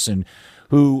particular person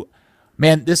who,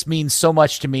 man, this means so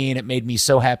much to me, and it made me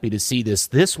so happy to see this.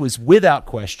 This was, without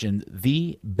question,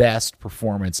 the best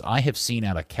performance I have seen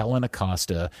out of Kellyn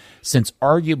Acosta since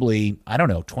arguably,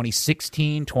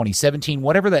 2016, 2017,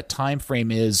 whatever that time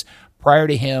frame is, prior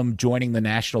to him joining the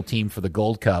national team for the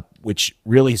Gold Cup, which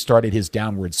really started his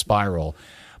downward spiral.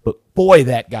 But boy,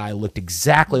 that guy looked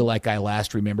exactly like I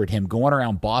last remembered him, going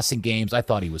around bossing games. I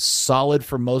thought he was solid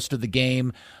for most of the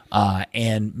game.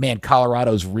 And man,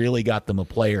 Colorado's really got them a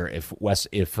player if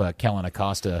Kellyn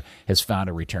Acosta has found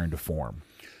a return to form.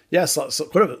 Yeah, so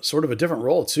sort of a different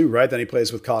role too, right? Than he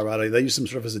plays with Colorado. They use him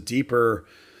sort of as a deeper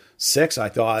six, I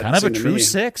thought. Kind of a true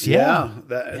six, yeah.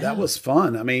 That was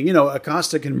fun. I mean,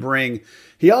 Acosta can bring.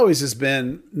 He always has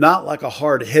been not like a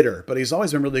hard hitter, but he's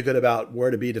always been really good about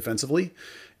where to be defensively.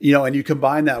 And you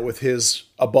combine that with his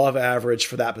above average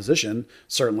for that position,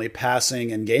 certainly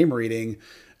passing and game reading.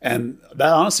 And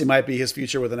that honestly might be his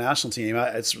future with the national team.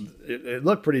 It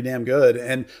looked pretty damn good.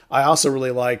 And I also really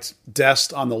liked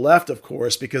Dest on the left, of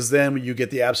course, because then you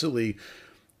get the absolutely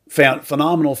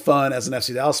phenomenal fun as an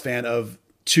FC Dallas fan of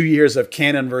 2 years of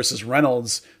Cannon versus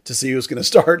Reynolds to see who's going to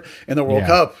start in the World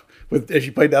Cup if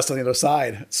you play Dest on the other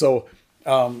side. So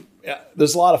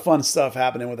there's a lot of fun stuff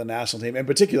happening with the national team. In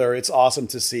particular, it's awesome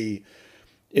to see,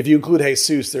 if you include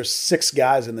Jesus, there's 6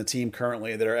 guys in the team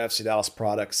currently that are FC Dallas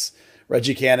products.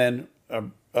 Reggie Cannon,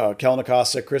 Kellyn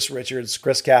Acosta, Chris Richards,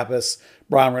 Chris Kappas,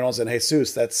 Brian Reynolds, and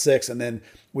Jesus. That's 6. And then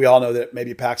we all know that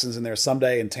maybe Paxton's in there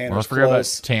someday, and Tanner's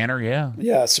close. About Tanner, yeah.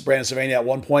 Yeah, Brandon Cervania at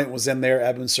one point was in there.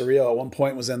 Edmund Cerrillo at one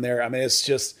point was in there. I mean, it's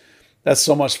just, that's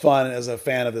so much fun as a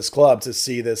fan of this club to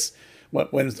see this. When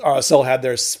RSL had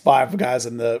their 5 guys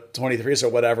in the 23s or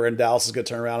whatever, and Dallas is going to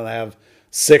turn around and have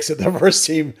 6 at the first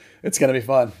team, it's going to be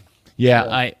fun.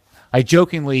 Yeah, I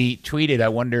jokingly tweeted, I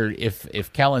wonder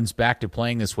if Kellyn's back to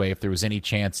playing this way, if there was any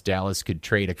chance Dallas could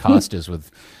trade Acostas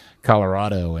with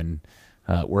Colorado and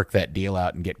work that deal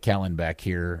out and get Kellyn back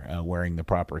here wearing the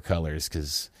proper colors,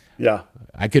 because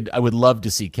I would love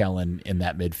to see Kellyn in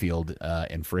that midfield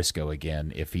in Frisco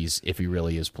again if he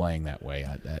really is playing that way.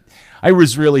 I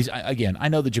was really, again, I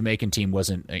know the Jamaican team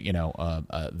wasn't a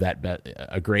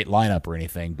great lineup or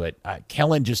anything, but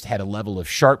Kellyn just had a level of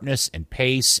sharpness and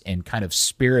pace and kind of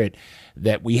spirit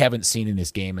that we haven't seen in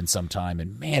his game in some time,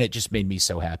 and man, it just made me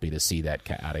so happy to see that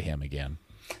out of him again.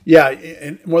 Yeah,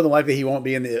 and more than likely he won't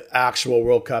be in the actual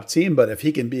World Cup team, but if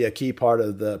he can be a key part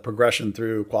of the progression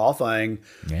through qualifying,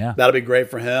 that'll be great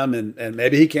for him, and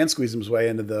maybe he can squeeze his way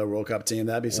into the World Cup team.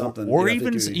 That'd be something. Or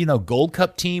even Gold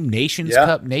Cup team, Nations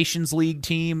Cup, Nations League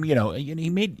team.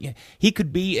 He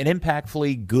could be an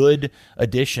impactfully good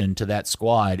addition to that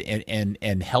squad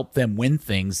and help them win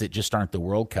things that just aren't the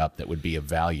World Cup. That would be of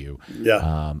value.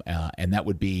 Yeah, and that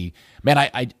would be, man.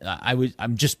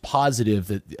 I'm just positive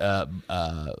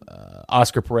that.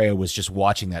 Oscar Pereira was just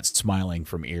watching that, smiling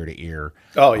from ear to ear.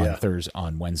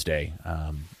 On Wednesday.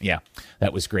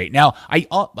 That was great. Now,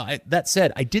 that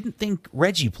said, I didn't think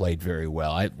Reggie played very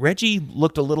well. Reggie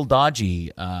looked a little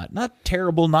dodgy. Not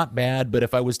terrible, not bad, but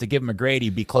if I was to give him a grade,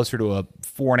 he'd be closer to a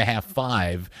 4.5,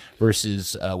 5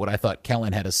 versus what I thought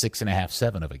Kellyn had a 6.5,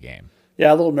 7 of a game.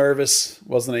 Yeah, a little nervous,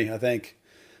 wasn't he? I think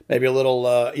maybe a little.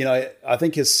 I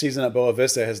think his season at Boa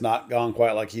Vista has not gone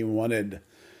quite like he wanted.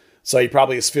 So he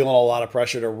probably is feeling a lot of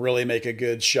pressure to really make a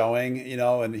good showing,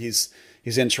 and he's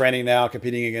in training now,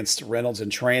 competing against Reynolds in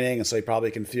training. And so he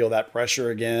probably can feel that pressure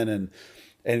again.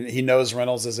 And he knows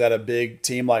Reynolds is at a big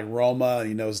team like Roma, and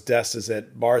he knows Dest is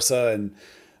at Barca, and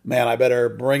man, I better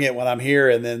bring it when I'm here.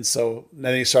 And then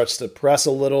he starts to press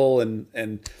a little,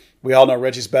 and we all know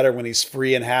Reggie's better when he's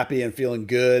free and happy and feeling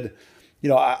good.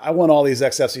 I want all these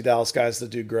ex-FC Dallas guys to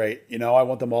do great. I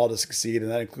want them all to succeed,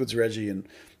 and that includes Reggie.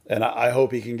 And I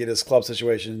hope he can get his club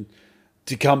situation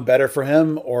to come better for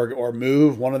him or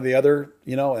move one or the other,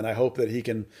 and I hope that he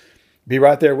can be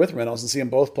right there with Reynolds and see them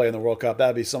both play in the World Cup.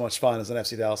 That'd be so much fun as an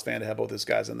FC Dallas fan to have both those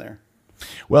guys in there.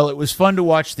 Well, it was fun to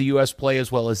watch the U.S. play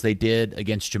as well as they did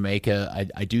against Jamaica.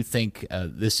 I do think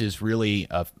this is really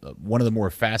one of the more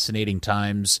fascinating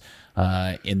times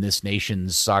in this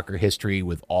nation's soccer history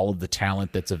with all of the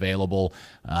talent that's available.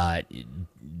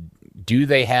 Do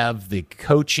they have the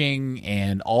coaching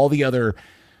and all the other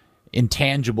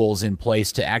intangibles in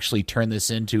place to actually turn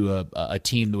this into a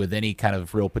team with any kind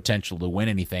of real potential to win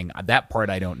anything? That part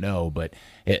I don't know, but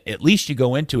at least you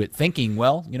go into it thinking,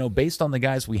 well, based on the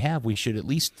guys we have, we should at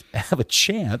least have a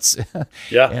chance.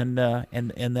 Yeah. And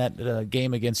that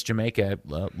game against Jamaica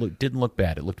didn't look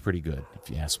bad. It looked pretty good, if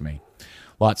you ask me.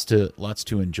 Lots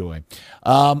to enjoy.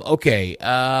 Okay,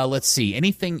 let's see.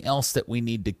 Anything else that we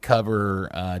need to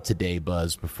cover today,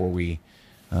 Buzz, before we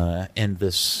end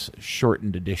this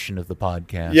shortened edition of the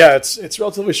podcast? Yeah, it's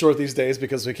relatively short these days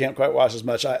because we can't quite watch as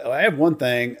much. I have one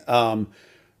thing.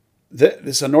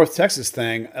 This is a North Texas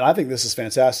thing, and I think this is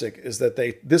fantastic, is that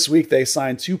this week they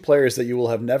signed 2 players that you will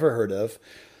have never heard of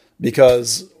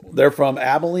because they're from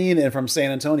Abilene and from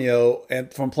San Antonio,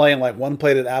 and from playing one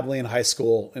played at Abilene High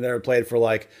School and they played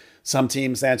for some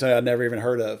team in San Antonio I'd never even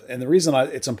heard of. And the reason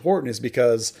it's important is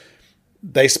because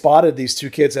they spotted these 2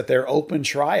 kids at their open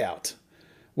tryout.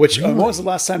 Which really? When was the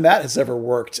last time that has ever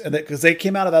worked? And because they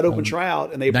came out of that open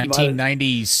tryout and they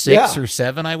 1996 or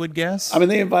 7, I would guess. I mean,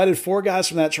 they invited 4 guys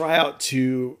from that tryout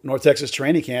to North Texas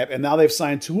training camp, and now they've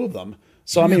signed 2 of them.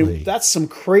 So really? I mean, that's some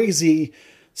crazy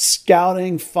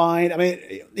scouting find. I mean,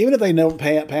 even if they don't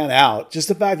pan out, just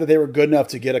the fact that they were good enough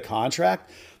to get a contract,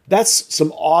 that's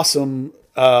some awesome.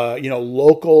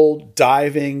 Local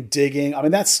diving, digging. I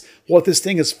mean, that's what this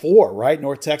thing is for, right?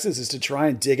 North Texas is to try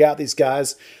and dig out these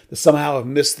guys that somehow have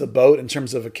missed the boat in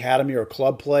terms of academy or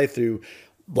club play through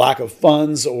lack of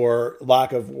funds or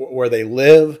lack of where they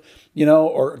live,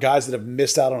 or guys that have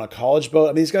missed out on a college boat. I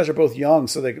mean, these guys are both young,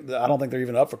 so I don't think they're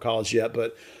even up for college yet,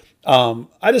 but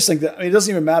I just think that, it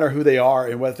doesn't even matter who they are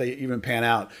and whether they even pan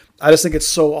out. I just think it's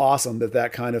so awesome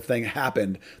that kind of thing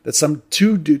happened, that some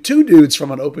two dudes from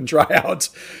an open tryout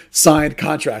signed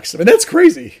contracts. I mean, that's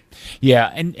crazy. Yeah.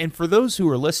 And for those who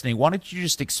are listening, why don't you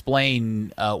just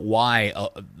explain why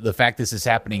the fact this is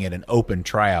happening at an open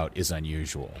tryout is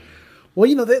unusual?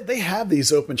 Well, they have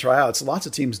these open tryouts. Lots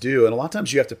of teams do. And a lot of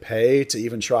times you have to pay to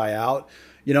even try out.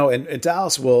 And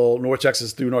Dallas through North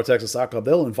Texas Soccer Club,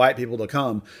 they'll invite people to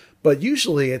come. But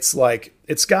usually it's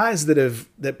guys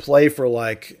that play for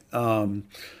an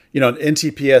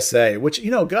NTPSA, which,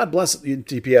 God bless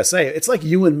NTPSA. It's like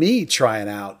you and me trying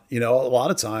out, a lot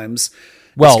of times.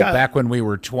 Well, back when we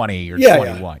were 20 or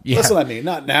 21. Yeah. That's what I mean.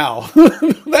 Not now.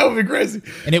 That would be crazy.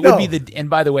 And it would be and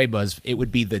by the way, Buzz, it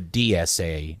would be the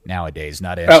DSA nowadays,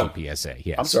 not NTPSA.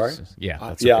 Yes. I'm sorry. Yeah.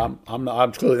 That's okay.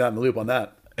 I'm clearly not in the loop on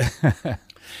that.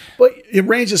 But it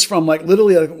ranges from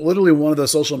literally one of the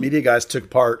social media guys took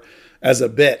part as a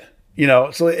bit,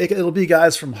 so it'll be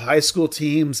guys from high school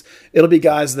teams. It'll be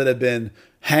guys that have been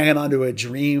hanging onto a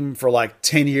dream for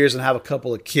 10 years and have a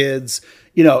couple of kids.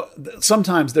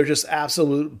 Sometimes they're just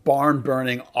absolute barn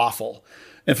burning awful.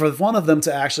 And for one of them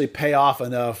to actually pay off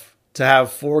enough to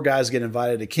have 4 guys get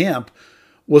invited to camp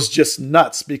was just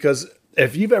nuts, because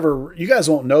you guys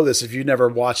won't know this if you've never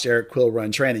watched Eric Quill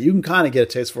run training. You can kind of get a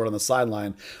taste for it on the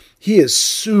sideline. He is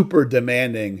super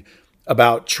demanding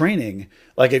about training.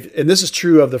 And this is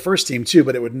true of the first team too,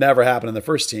 but it would never happen in the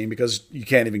first team because you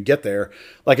can't even get there.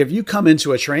 If you come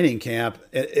into a training camp,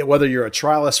 whether you're a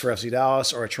trialist for FC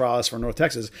Dallas or a trialist for North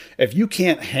Texas, if you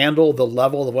can't handle the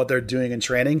level of what they're doing in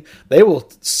training, they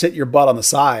will sit your butt on the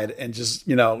side and just,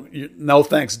 no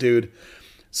thanks, dude.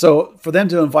 So for them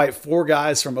to invite 4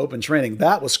 guys from open training,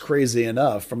 that was crazy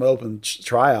enough from open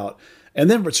tryout. And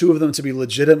then for 2 of them to be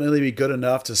legitimately good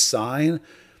enough to sign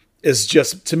is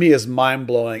just, to me, is mind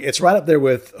blowing. It's right up there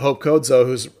with Hope Kodzo,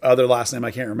 whose other last name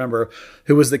I can't remember,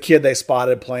 who was the kid they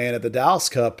spotted playing at the Dallas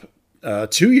Cup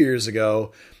 2 years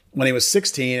ago when he was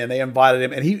 16, and they invited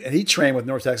him, and he trained with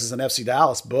North Texas and FC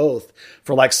Dallas both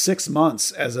for 6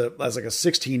 months as a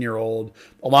 16-year-old,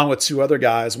 along with 2 other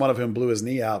guys, one of whom blew his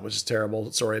knee out, which is terrible.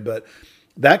 Sorry, but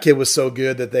that kid was so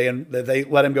good that they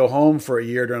let him go home for a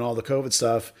year during all the COVID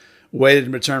stuff, waited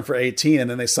in return for 18, and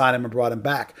then they signed him and brought him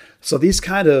back. So these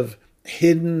kind of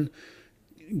hidden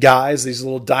guys, these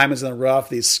little diamonds in the rough,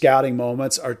 these scouting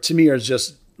moments are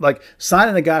just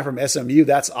signing a guy from SMU.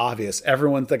 That's obvious.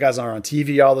 The guys are on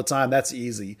TV all the time. That's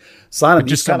easy. Signing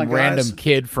just some random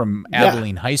kid from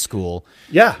Abilene High School.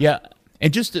 Yeah. Yeah.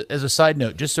 And just as a side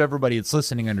note, just so everybody that's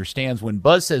listening understands, when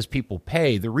Buzz says people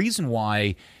pay, the reason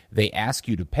why they ask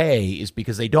you to pay is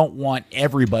because they don't want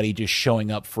everybody just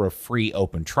showing up for a free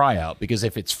open tryout. Because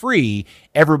if it's free,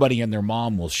 everybody and their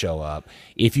mom will show up.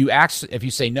 If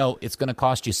you say no, it's going to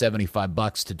cost you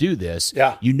 $75 to do this.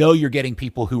 Yeah. You know you're getting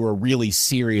people who are really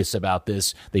serious about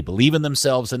this. They believe in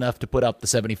themselves enough to put up the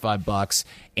 $75,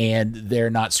 and they're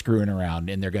not screwing around,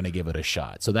 and they're going to give it a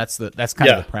shot. So that's kind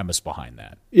of the premise behind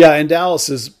that. Yeah, and Dallas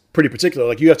is pretty particular.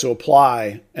 Like, you have to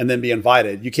apply and then be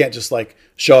invited. You can't just like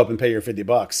show up and pay your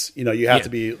 $50. You know, you have to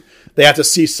be. They have to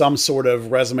see some sort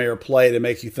of resume or play to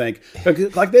make you think.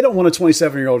 Like, they don't want a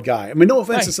 27-year-old guy. I mean, no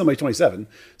offense to somebody 27.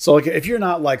 So like, if you're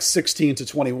not like 16 to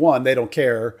 21, they don't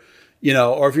care. You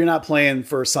know, or if you're not playing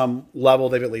for some level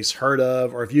they've at least heard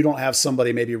of, or if you don't have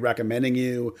somebody maybe recommending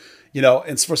you, you know,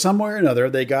 and for some way or another,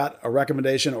 they got a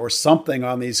recommendation or something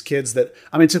on these kids that,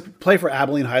 I mean, to play for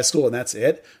Abilene High School and that's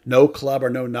it, no club or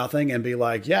no nothing, and be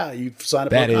like, yeah, you've signed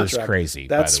up for a contract. That is crazy,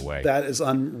 by the way. That is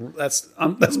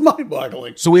that's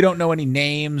mind-boggling. So we don't know any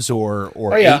names or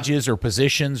ages or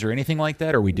positions or anything like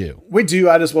that, or we do? We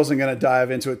do. I just wasn't going to dive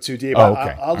into it too deep. Oh,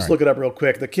 okay. I'll just look it up real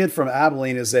quick. The kid from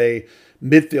Abilene is a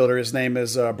midfielder. His name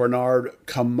is Bernard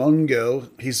Kamungo.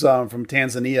 He's from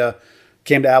Tanzania.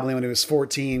 Came to Abilene when he was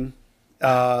 14.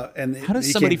 And how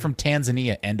does somebody from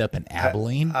Tanzania end up in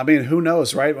Abilene? I mean, who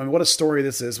knows, right? I mean, what a story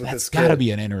this is with That's this kid. That's got to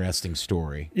be an interesting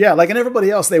story. Yeah, like, and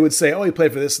everybody else, they would say, oh, he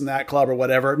played for this and that club or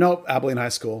whatever. Nope, Abilene High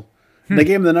School. They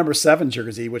gave him the number 7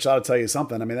 jersey, which ought to tell you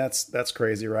something. I mean, that's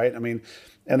crazy, right? I mean,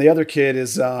 and the other kid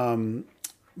is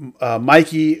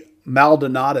Mikey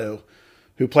Maldonado,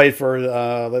 who played for,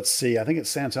 let's see, I think it's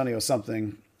San Antonio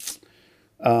something.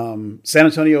 San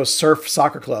Antonio Surf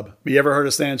Soccer Club. Have you ever heard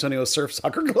of San Antonio Surf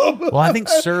Soccer Club? Well, I think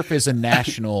Surf is a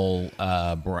national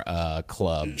club.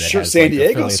 That sure, has, San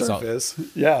Diego Surf is.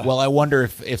 Yeah. Well, I wonder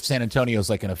if San Antonio is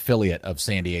like an affiliate of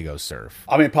San Diego Surf.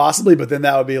 I mean, possibly, but then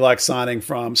that would be like signing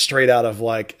from straight out of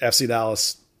like FC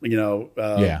Dallas, you know,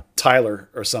 Tyler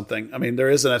or something. I mean, there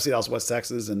is an FC Dallas West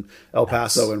Texas and El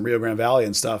Paso and Rio Grande Valley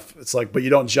and stuff. It's like, but you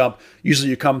don't jump.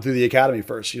 Usually you come through the academy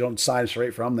first. You don't sign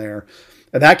straight from there.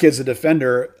 And that kid's a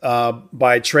defender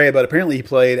by trade, but apparently he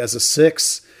played as a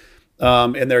 6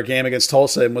 in their game against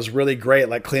Tulsa and was really great,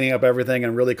 like cleaning up everything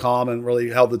and really calm and really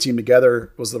held the team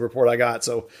together was the report I got.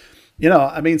 So, you know,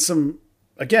 I mean,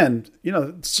 again, you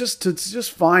know, it's just to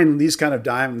just find these kind of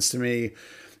diamonds to me,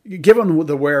 given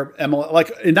the where MLS,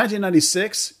 like in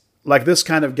 1996, like this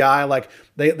kind of guy, like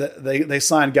they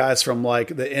signed guys from like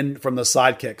from the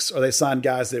sidekicks, or they signed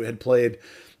guys that had played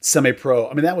semi-pro.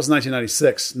 I mean, that was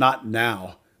 1996, not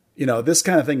now. You know, this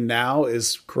kind of thing now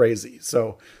is crazy.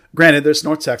 So granted, there's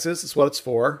North Texas. It's what it's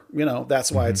for. You know,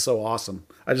 that's why it's so awesome.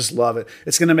 I just love it.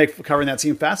 It's going to make covering that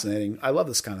team fascinating. I love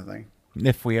this kind of thing.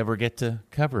 If we ever get to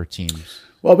cover teams.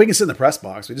 Well, we can sit in the press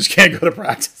box. We just can't go to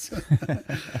practice.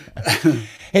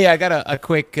 Hey, I got a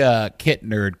quick kit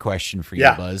nerd question for you,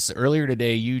 Buzz. Earlier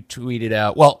today, you tweeted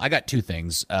out, well, I got 2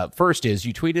 things. First is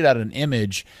you tweeted out an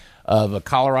image of a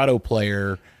Colorado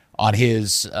player on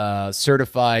his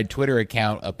certified Twitter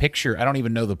account, a picture, I don't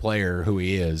even know the player, who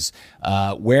he is,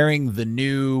 wearing the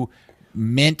new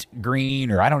mint green,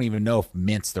 or I don't even know if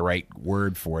mint's the right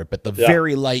word for it, but the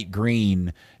very light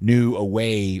green new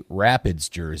away Rapids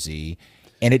jersey,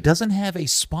 and it doesn't have a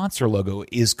sponsor logo.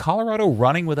 Is Colorado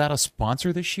running without a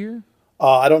sponsor this year?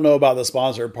 I don't know about the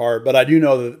sponsor part, but I do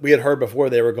know that we had heard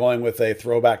before they were going with a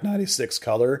throwback 96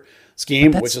 color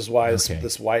scheme, which is why it's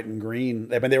this white and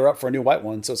green. I mean, they were up for a new white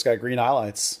one, so it's got green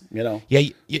highlights, you know. Yeah,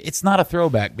 it's not a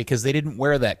throwback because they didn't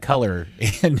wear that color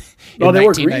in they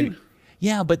were green.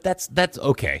 Yeah, but that's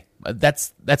okay.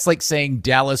 That's like saying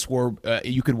Dallas wore.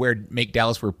 You could make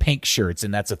Dallas wear pink shirts,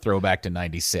 and that's a throwback to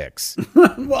 '96.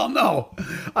 Well, no,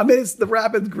 I mean the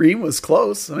Rapid green was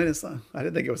close. I mean, it's not. I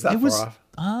didn't think it was that far off.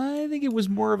 I think it was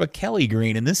more of a Kelly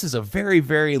green, and this is a very,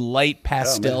 very light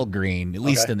pastel green, at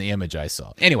least in the image I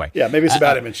saw. Anyway, yeah, maybe it's a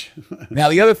bad image. Now,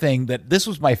 the other thing this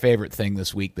was my favorite thing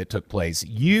this week that took place.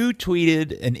 You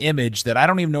tweeted an image that I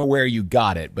don't even know where you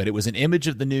got it, but it was an image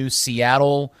of the new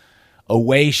Seattle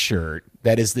away shirt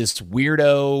that is this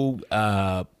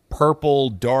weirdo purple,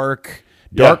 dark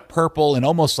purple, and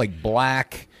almost like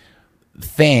black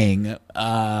thing,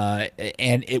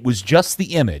 and it was just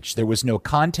the image. There was no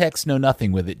context, no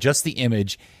nothing with it, just the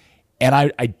image. And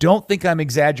I don't think I'm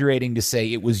exaggerating to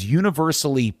say it was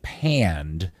universally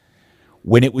panned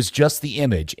when it was just the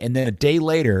image. And then a day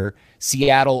later,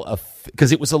 Seattle,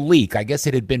 because it was a leak. I guess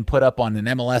it had been put up on an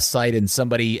MLS site and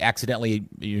somebody accidentally,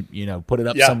 put it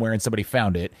up somewhere and somebody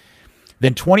found it.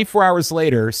 Then 24 hours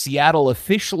later, Seattle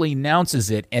officially announces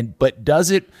it, but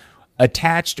does it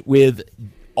attached with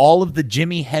all of the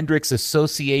Jimi Hendrix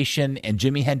association and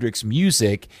Jimi Hendrix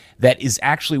music that is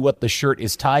actually what the shirt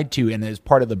is tied to and is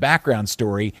part of the background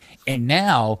story. And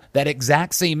now that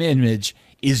exact same image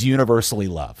is universally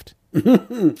loved.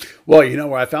 Well, you know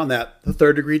where I found that? The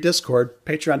Third Degree Discord,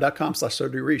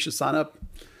 patreon.com/Third Degree. You should sign up.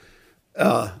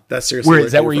 That's seriously.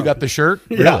 Is that where you got the shirt?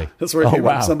 Yeah, really? That's where it came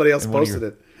from. Somebody else posted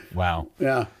it. Wow.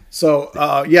 Yeah. So,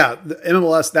 the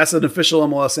MLS, that's an official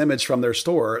MLS image from their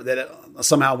store that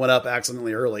somehow went up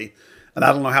accidentally early. And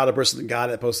I don't know how the person that got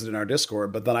it posted in our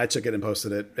Discord, but then I took it and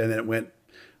posted it, and then it went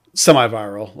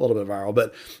semi-viral, a little bit viral.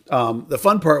 But the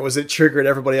fun part was it triggered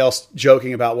everybody else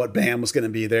joking about what band was going to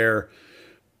be there.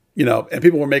 You know, and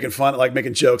people were making fun, like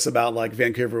making jokes about like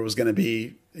Vancouver was going to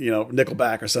be, you know,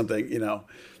 Nickelback or something, you know.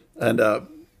 And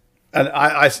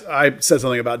I said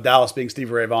something about Dallas being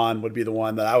Stevie Ray Vaughan would be the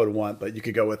one that I would want, but you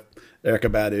could go with Erykah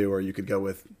Badu, or you could go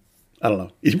with, I don't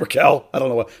know, Edie Brickell. I don't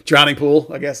know what, Drowning Pool.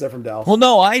 I guess they're from Dallas. Well,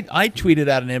 no, I tweeted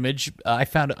out an image.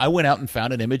 I went out and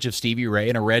found an image of Stevie Ray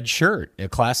in a red shirt, a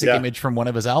classic image from one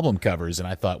of his album covers, and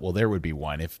I thought, well, there would be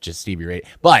one if just Stevie Ray.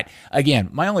 But again,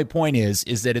 my only point is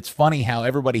that it's funny how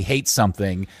everybody hates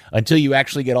something until you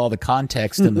actually get all the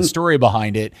context and the story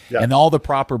behind it and all the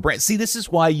proper brand. See, this is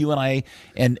why you and I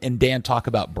and Dan talk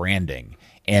about branding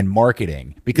and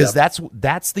marketing, because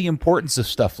that's the importance of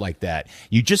stuff like that.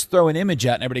 You just throw an image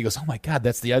out and everybody goes, oh my God,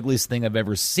 that's the ugliest thing I've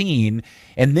ever seen.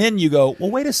 And then you go, well,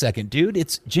 wait a second, dude,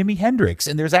 it's Jimi Hendrix.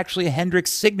 And there's actually a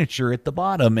Hendrix signature at the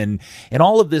bottom and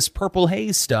all of this Purple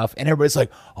Haze stuff. And everybody's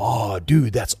like, oh,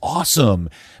 dude, that's awesome.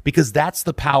 Because that's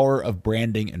the power of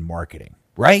branding and marketing,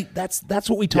 right? That's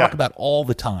what we talk about all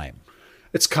the time.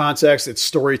 It's context, it's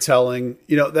storytelling.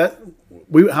 You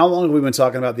know, how long have we been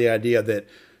talking about the idea that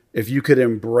if you could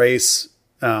embrace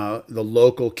the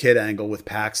local kid angle with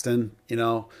Paxton, you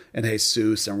know, and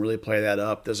Jesus, and really play that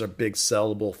up, there's a big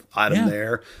sellable item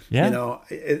there. Yeah. You know,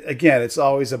 again, it's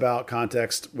always about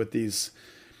context with these,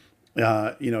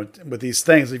 with these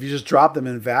things. If you just drop them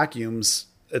in vacuums,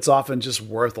 it's often just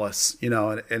worthless, you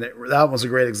know, that was a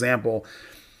great example.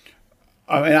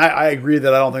 I mean, I agree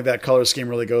that I don't think that color scheme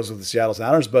really goes with the Seattle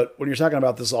Sounders, but when you're talking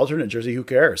about this alternate jersey, who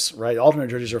cares, right? Alternate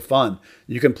jerseys are fun.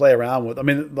 You can play around with. I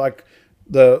mean, like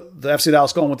the FC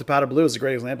Dallas going with the powder blue is a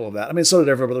great example of that. I mean, so did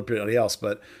everybody else,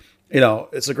 but you know,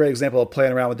 it's a great example of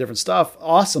playing around with different stuff.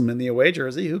 Awesome in the away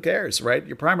jersey. Who cares, right?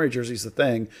 Your primary jersey is the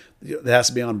thing that has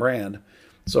to be on brand.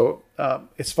 So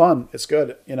it's fun. It's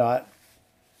good. You know,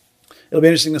 it'll be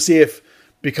interesting to see if,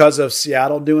 because of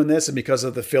Seattle doing this and because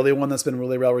of the Philly one that's been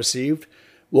really well received,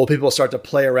 will people start to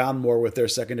play around more with their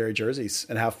secondary jerseys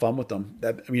and have fun with them?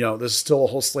 That, you know, there's still a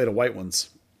whole slate of white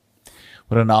ones.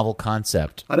 What a novel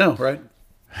concept. I know, right?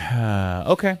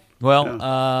 Okay.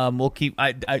 Well, we'll keep.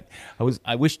 I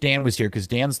wish Dan was here, because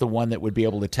Dan's the one that would be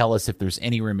able to tell us if there's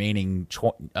any remaining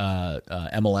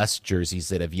MLS jerseys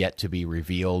that have yet to be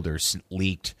revealed or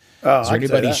leaked. Is there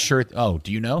anybody's shirt? Oh,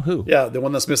 do you know who? Yeah, the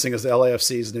one that's missing is the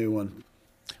LAFC's new one.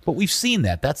 But we've seen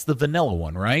that. That's the vanilla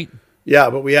one, right?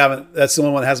 Yeah, but we haven't. That's the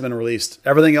only one that hasn't been released.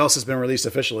 Everything else has been released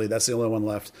officially. That's the only one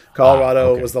left.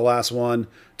 Colorado was the last one.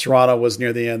 Toronto was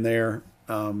near the end there.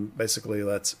 Basically,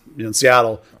 that's, you know, in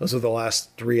Seattle, those are the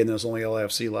last three, and there's only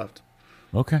LAFC left.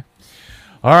 Okay.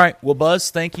 All right. Well, Buzz,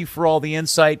 thank you for all the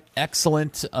insight.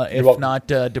 Excellent, if not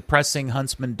depressing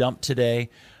Huntsman dump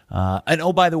today. And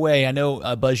oh, by the way, I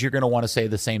know, Buzz, you're going to want to say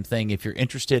the same thing. If you're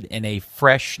interested in a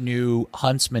fresh new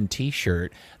Huntsman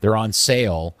t-shirt, they're on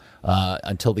sale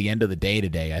until the end of the day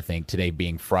today, I think, today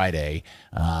being Friday.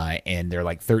 And they're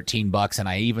like $13. And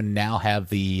I even now have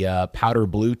the powder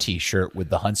blue t-shirt with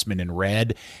the Huntsman in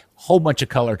red. Whole bunch of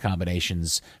color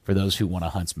combinations for those who want a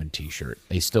Huntsman t-shirt.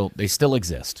 They still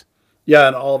exist. Yeah,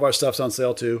 and all of our stuff's on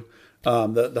sale too.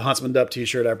 The Huntsman Dub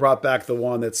t-shirt, I brought back the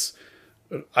one that's,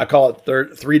 I call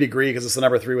it 3 degree because it's the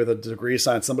number 3 with a degree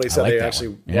sign. Somebody said they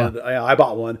actually wanted. I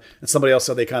bought one, and somebody else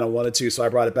said they kind of wanted to, so I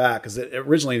brought it back because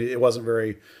originally it wasn't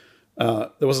very. There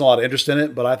wasn't a lot of interest in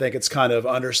it, but I think it's kind of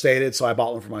understated, so I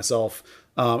bought one for myself.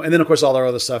 And then of course all our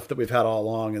other stuff that we've had all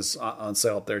along is on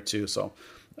sale up there too. So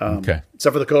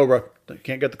except for the Cobra,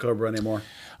 can't get the Cobra anymore.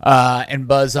 And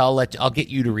Buzz, I'll get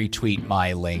you to retweet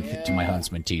my link to my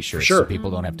Huntsman t-shirt, so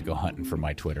people don't have to go hunting for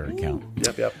my Twitter account.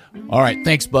 Yep. All right,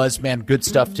 thanks, Buzz, man. Good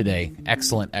stuff today.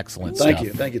 Excellent stuff. Thank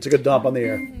you. It's a good dump on the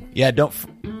air. Yeah,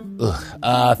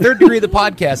 Third Degree of the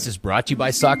podcast is brought to you by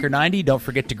Soccer90. Don't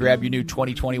forget to grab your new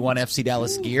 2021 FC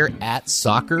Dallas gear at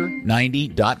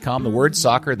soccer90.com. The word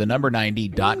soccer, the number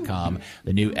 90.com.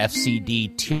 The new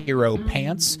FCD Tiro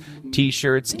pants,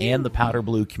 t-shirts, and the powder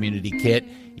blue community kit.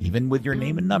 even with your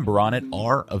name and number on it,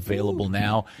 are available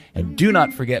now. And do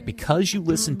not forget, because you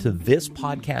listen to this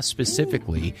podcast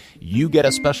specifically, you get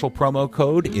a special promo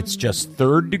code. It's just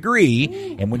Third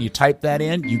Degree. And when you type that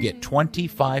in, you get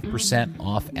 25%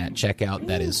 off at checkout.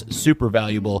 That is super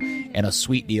valuable and a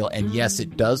sweet deal. And yes,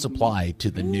 it does apply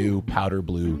to the new powder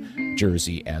blue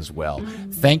jersey as well.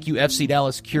 Thank you, FC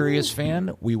Dallas Curious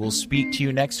fan. We will speak to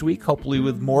you next week, hopefully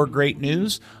with more great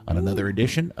news on another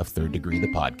edition of Third Degree,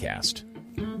 the podcast.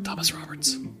 Thomas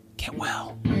Roberts. Get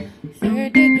well.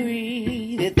 Third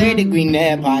Degree, the Third Degree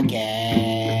Net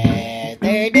Podcast.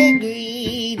 Third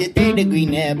Degree, the Third Degree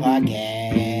Net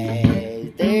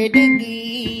Podcast. Third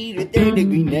Degree, the Third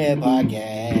Degree Net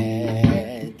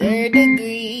Podcast. Third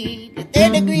Degree, the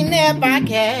Third Degree Net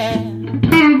Podcast.